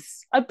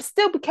loves. I'd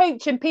still be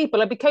coaching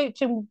people. I'd be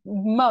coaching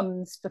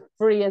mums for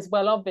free as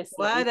well,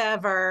 obviously.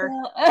 Whatever.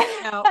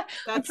 No,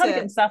 I'm trying to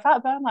get myself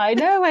out, aren't I?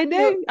 I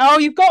know. Oh,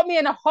 you've got me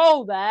in a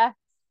hole there.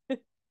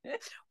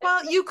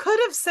 Well, you could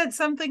have said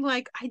something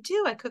like, I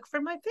cook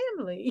for my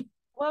family.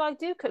 Well, I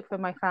do cook for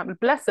my family.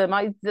 Bless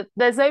them.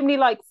 There's only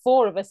like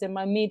 4 of us in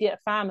my immediate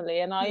family,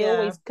 and I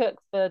always cook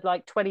for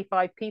like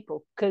 25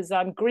 people because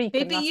I'm Greek.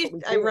 Maybe and that's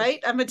what we do. Right?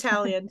 I'm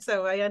Italian,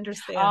 so I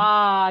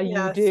understand.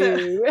 You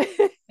do.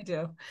 So, I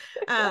do.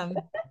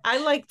 I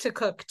like to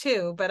cook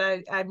too, but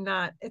I'm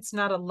not. It's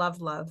not a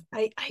love.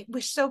 I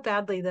wish so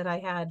badly that I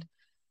had,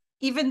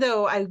 even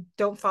though I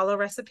don't follow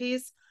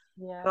recipes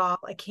at all.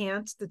 I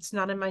can't. It's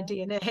not in my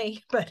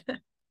DNA. But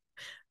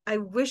I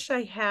wish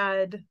I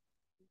had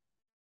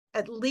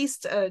at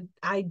least an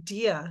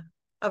idea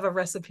of a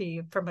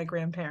recipe from my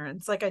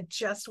grandparents. Like, I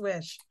just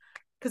wish,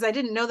 because I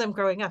didn't know them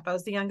growing up. I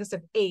was the youngest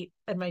of 8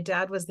 and my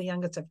dad was the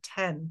youngest of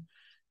 10.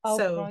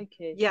 So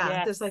crikey.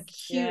 there's like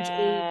huge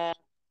age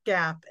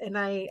gap. And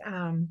I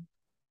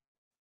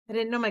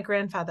didn't know my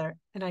grandfather,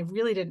 and I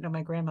really didn't know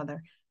my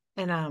grandmother.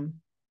 And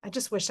I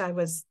just wish I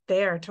was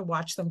there to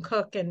watch them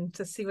cook and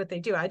to see what they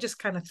do. I just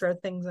kind of throw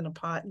things in a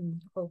pot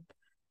and hope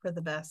for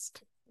the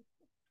best.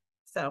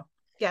 So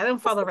I don't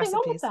follow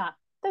recipes.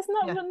 There's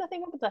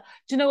nothing wrong with that.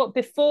 Do you know what?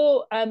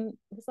 Before,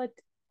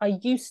 I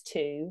used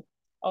to,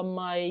 on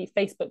my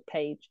Facebook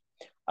page,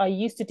 I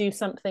used to do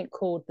something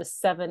called the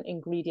 7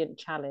 ingredient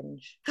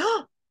challenge.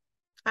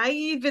 I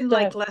even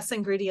like less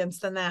ingredients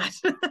than that.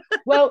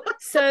 Well,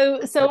 so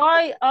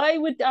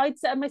I'd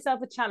set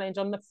myself a challenge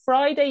on the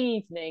Friday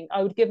evening.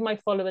 I would give my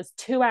followers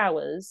 2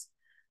 hours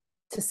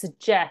to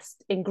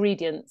suggest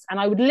ingredients, and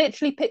I would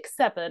literally pick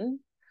 7.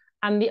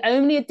 And the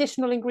only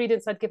additional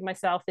ingredients I'd give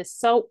myself is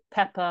salt,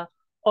 pepper,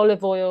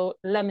 olive oil,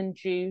 lemon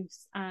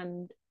juice,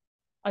 and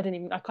I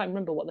can't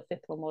remember what the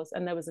 5th one was.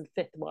 And there was a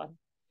 5th one.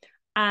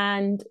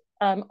 And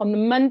on the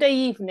Monday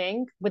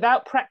evening,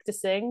 without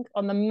practicing,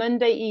 on the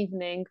Monday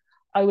evening,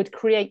 I would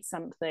create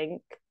something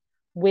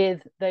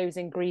with those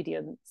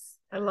ingredients.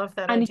 I love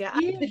that idea.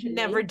 I could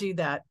never do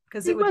that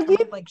because it would come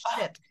up like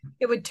shit.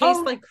 It would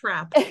taste like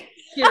crap,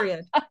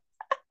 period.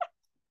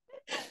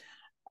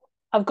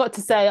 I've got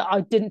to say, I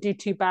didn't do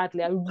too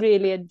badly. I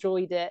really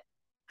enjoyed it.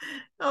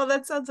 Oh,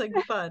 that sounds like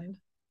fun.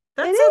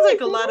 That sounds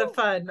like a lot of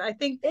fun. I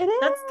think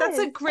that's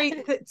a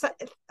great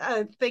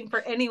thing for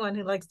anyone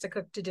who likes to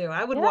cook to do.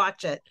 I would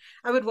watch it.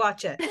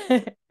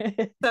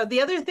 So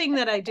the other thing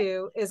that I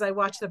do is I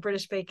watch the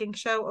British baking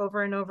show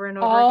over and over and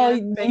over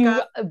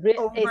again.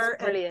 Over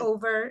and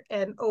over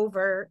and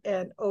over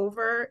and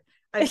over.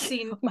 I've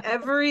seen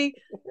every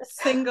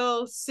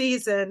single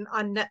season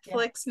on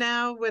Netflix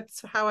now with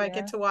how I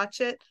get to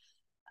watch it.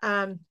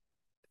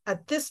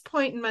 At this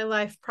point in my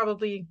life,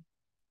 probably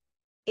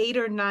 8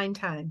 or 9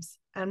 times.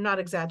 I'm not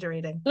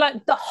exaggerating.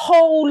 Like the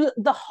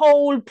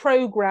whole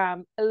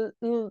program,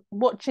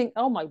 watching.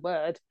 Oh my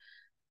word!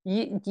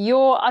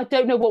 I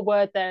don't know what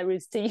word there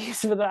is to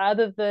use for that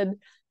other than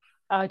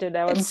I don't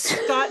know. It's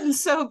gotten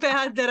so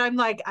bad that I'm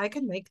like, I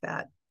can make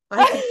that.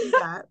 I can do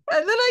that.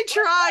 And then I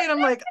try and I'm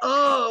like,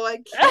 oh, I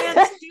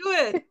can't do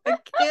it. I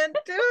can't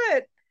do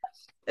it.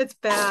 It's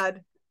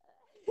bad.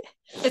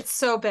 It's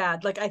so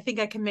bad. Like, I think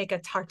I can make a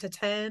tarte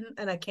tatin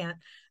and I can't.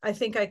 I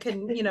think I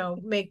can,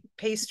 make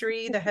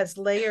pastry that has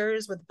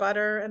layers with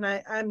butter. And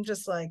I'm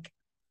just like,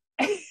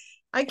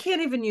 I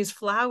can't even use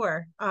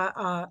flour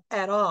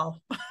at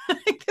all.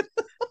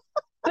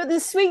 But the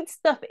sweet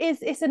stuff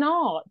it's an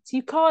art.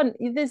 You can't.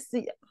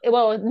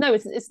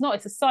 It's not.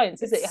 It's a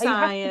science, is it?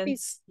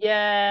 Science.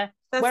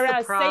 That's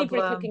whereas savory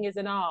cooking is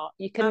an art.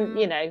 You can,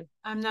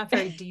 I'm not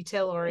very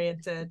detail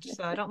oriented,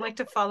 so I don't like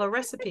to follow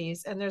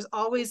recipes. And there's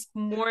always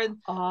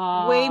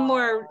way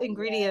more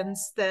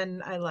ingredients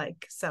than I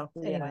like. So,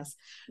 anyways,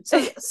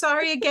 so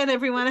sorry again,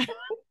 everyone.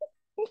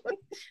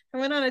 I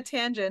went on a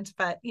tangent,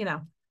 but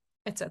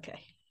it's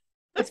okay.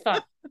 It's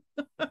fun.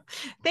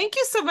 Thank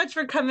you so much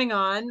for coming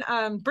on.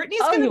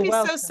 Brittany's going to be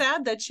so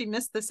sad that she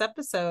missed this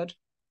episode.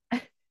 Oh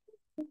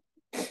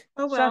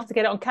well, she'll have to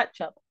get it on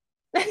catch up.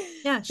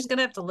 Yeah, she's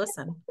gonna have to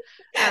listen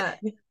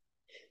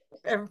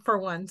for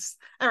once.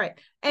 All right.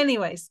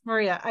 Anyways,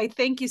 Maria, I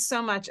thank you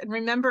so much. And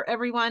remember,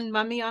 everyone,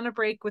 Mummy on a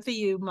Break with a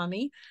U,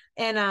 Mummy.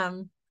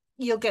 And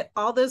you'll get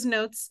all those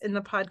notes in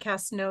the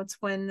podcast notes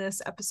when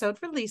this episode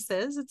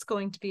releases. It's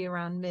going to be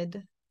around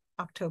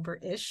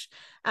mid-October-ish.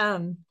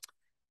 And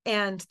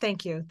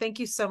thank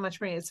you so much,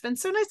 Maria. It's been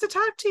so nice to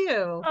talk to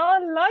you.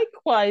 Oh,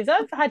 likewise.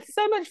 I've had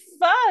so much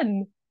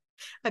fun.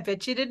 I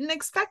bet you didn't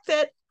expect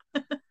it.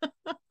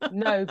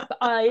 No, but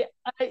I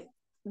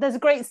there's a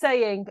great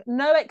saying,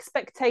 no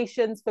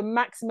expectations for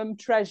maximum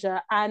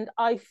treasure, and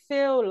I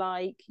feel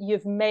like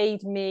you've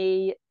made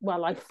me,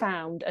 I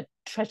found a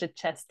treasure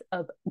chest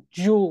of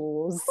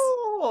jewels.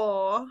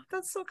 Oh,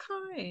 that's so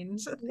kind.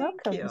 Thank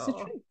you. It's the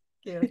truth.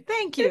 you.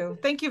 Thank you.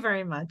 Thank you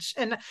very much.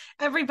 And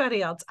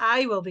everybody else,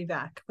 I will be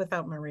back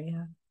without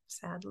Maria,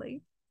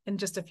 sadly, in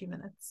just a few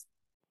minutes.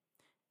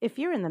 If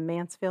you're in the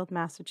Mansfield,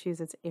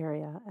 Massachusetts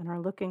area and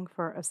are looking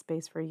for a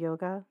space for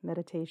yoga,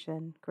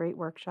 meditation, great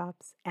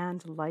workshops,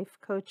 and life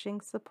coaching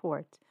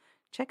support,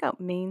 check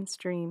out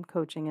Mainstream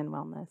Coaching and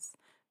Wellness.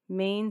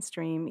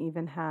 Mainstream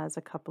even has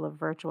a couple of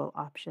virtual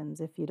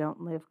options if you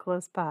don't live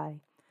close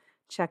by.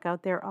 Check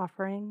out their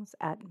offerings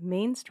at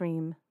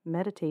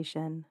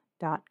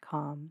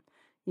mainstreammeditation.com.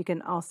 You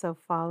can also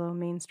follow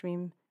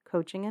Mainstream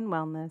Coaching and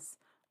Wellness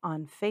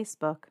on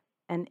Facebook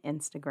and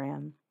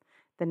Instagram.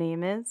 The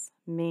name is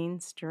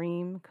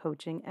Mainstream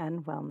Coaching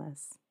and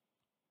Wellness.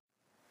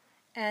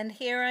 And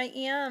here I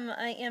am.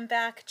 I am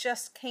back.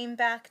 Just came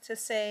back to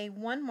say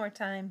one more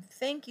time,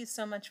 thank you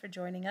so much for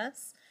joining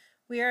us.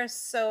 We are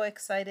so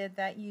excited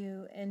that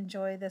you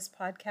enjoy this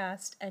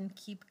podcast and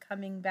keep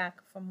coming back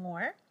for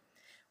more.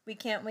 We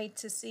can't wait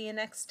to see you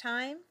next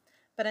time.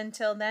 But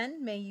until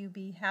then, may you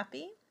be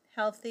happy,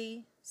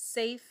 healthy,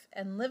 safe,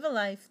 and live a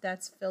life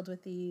that's filled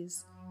with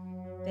ease.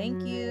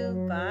 Thank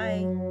you.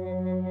 Bye.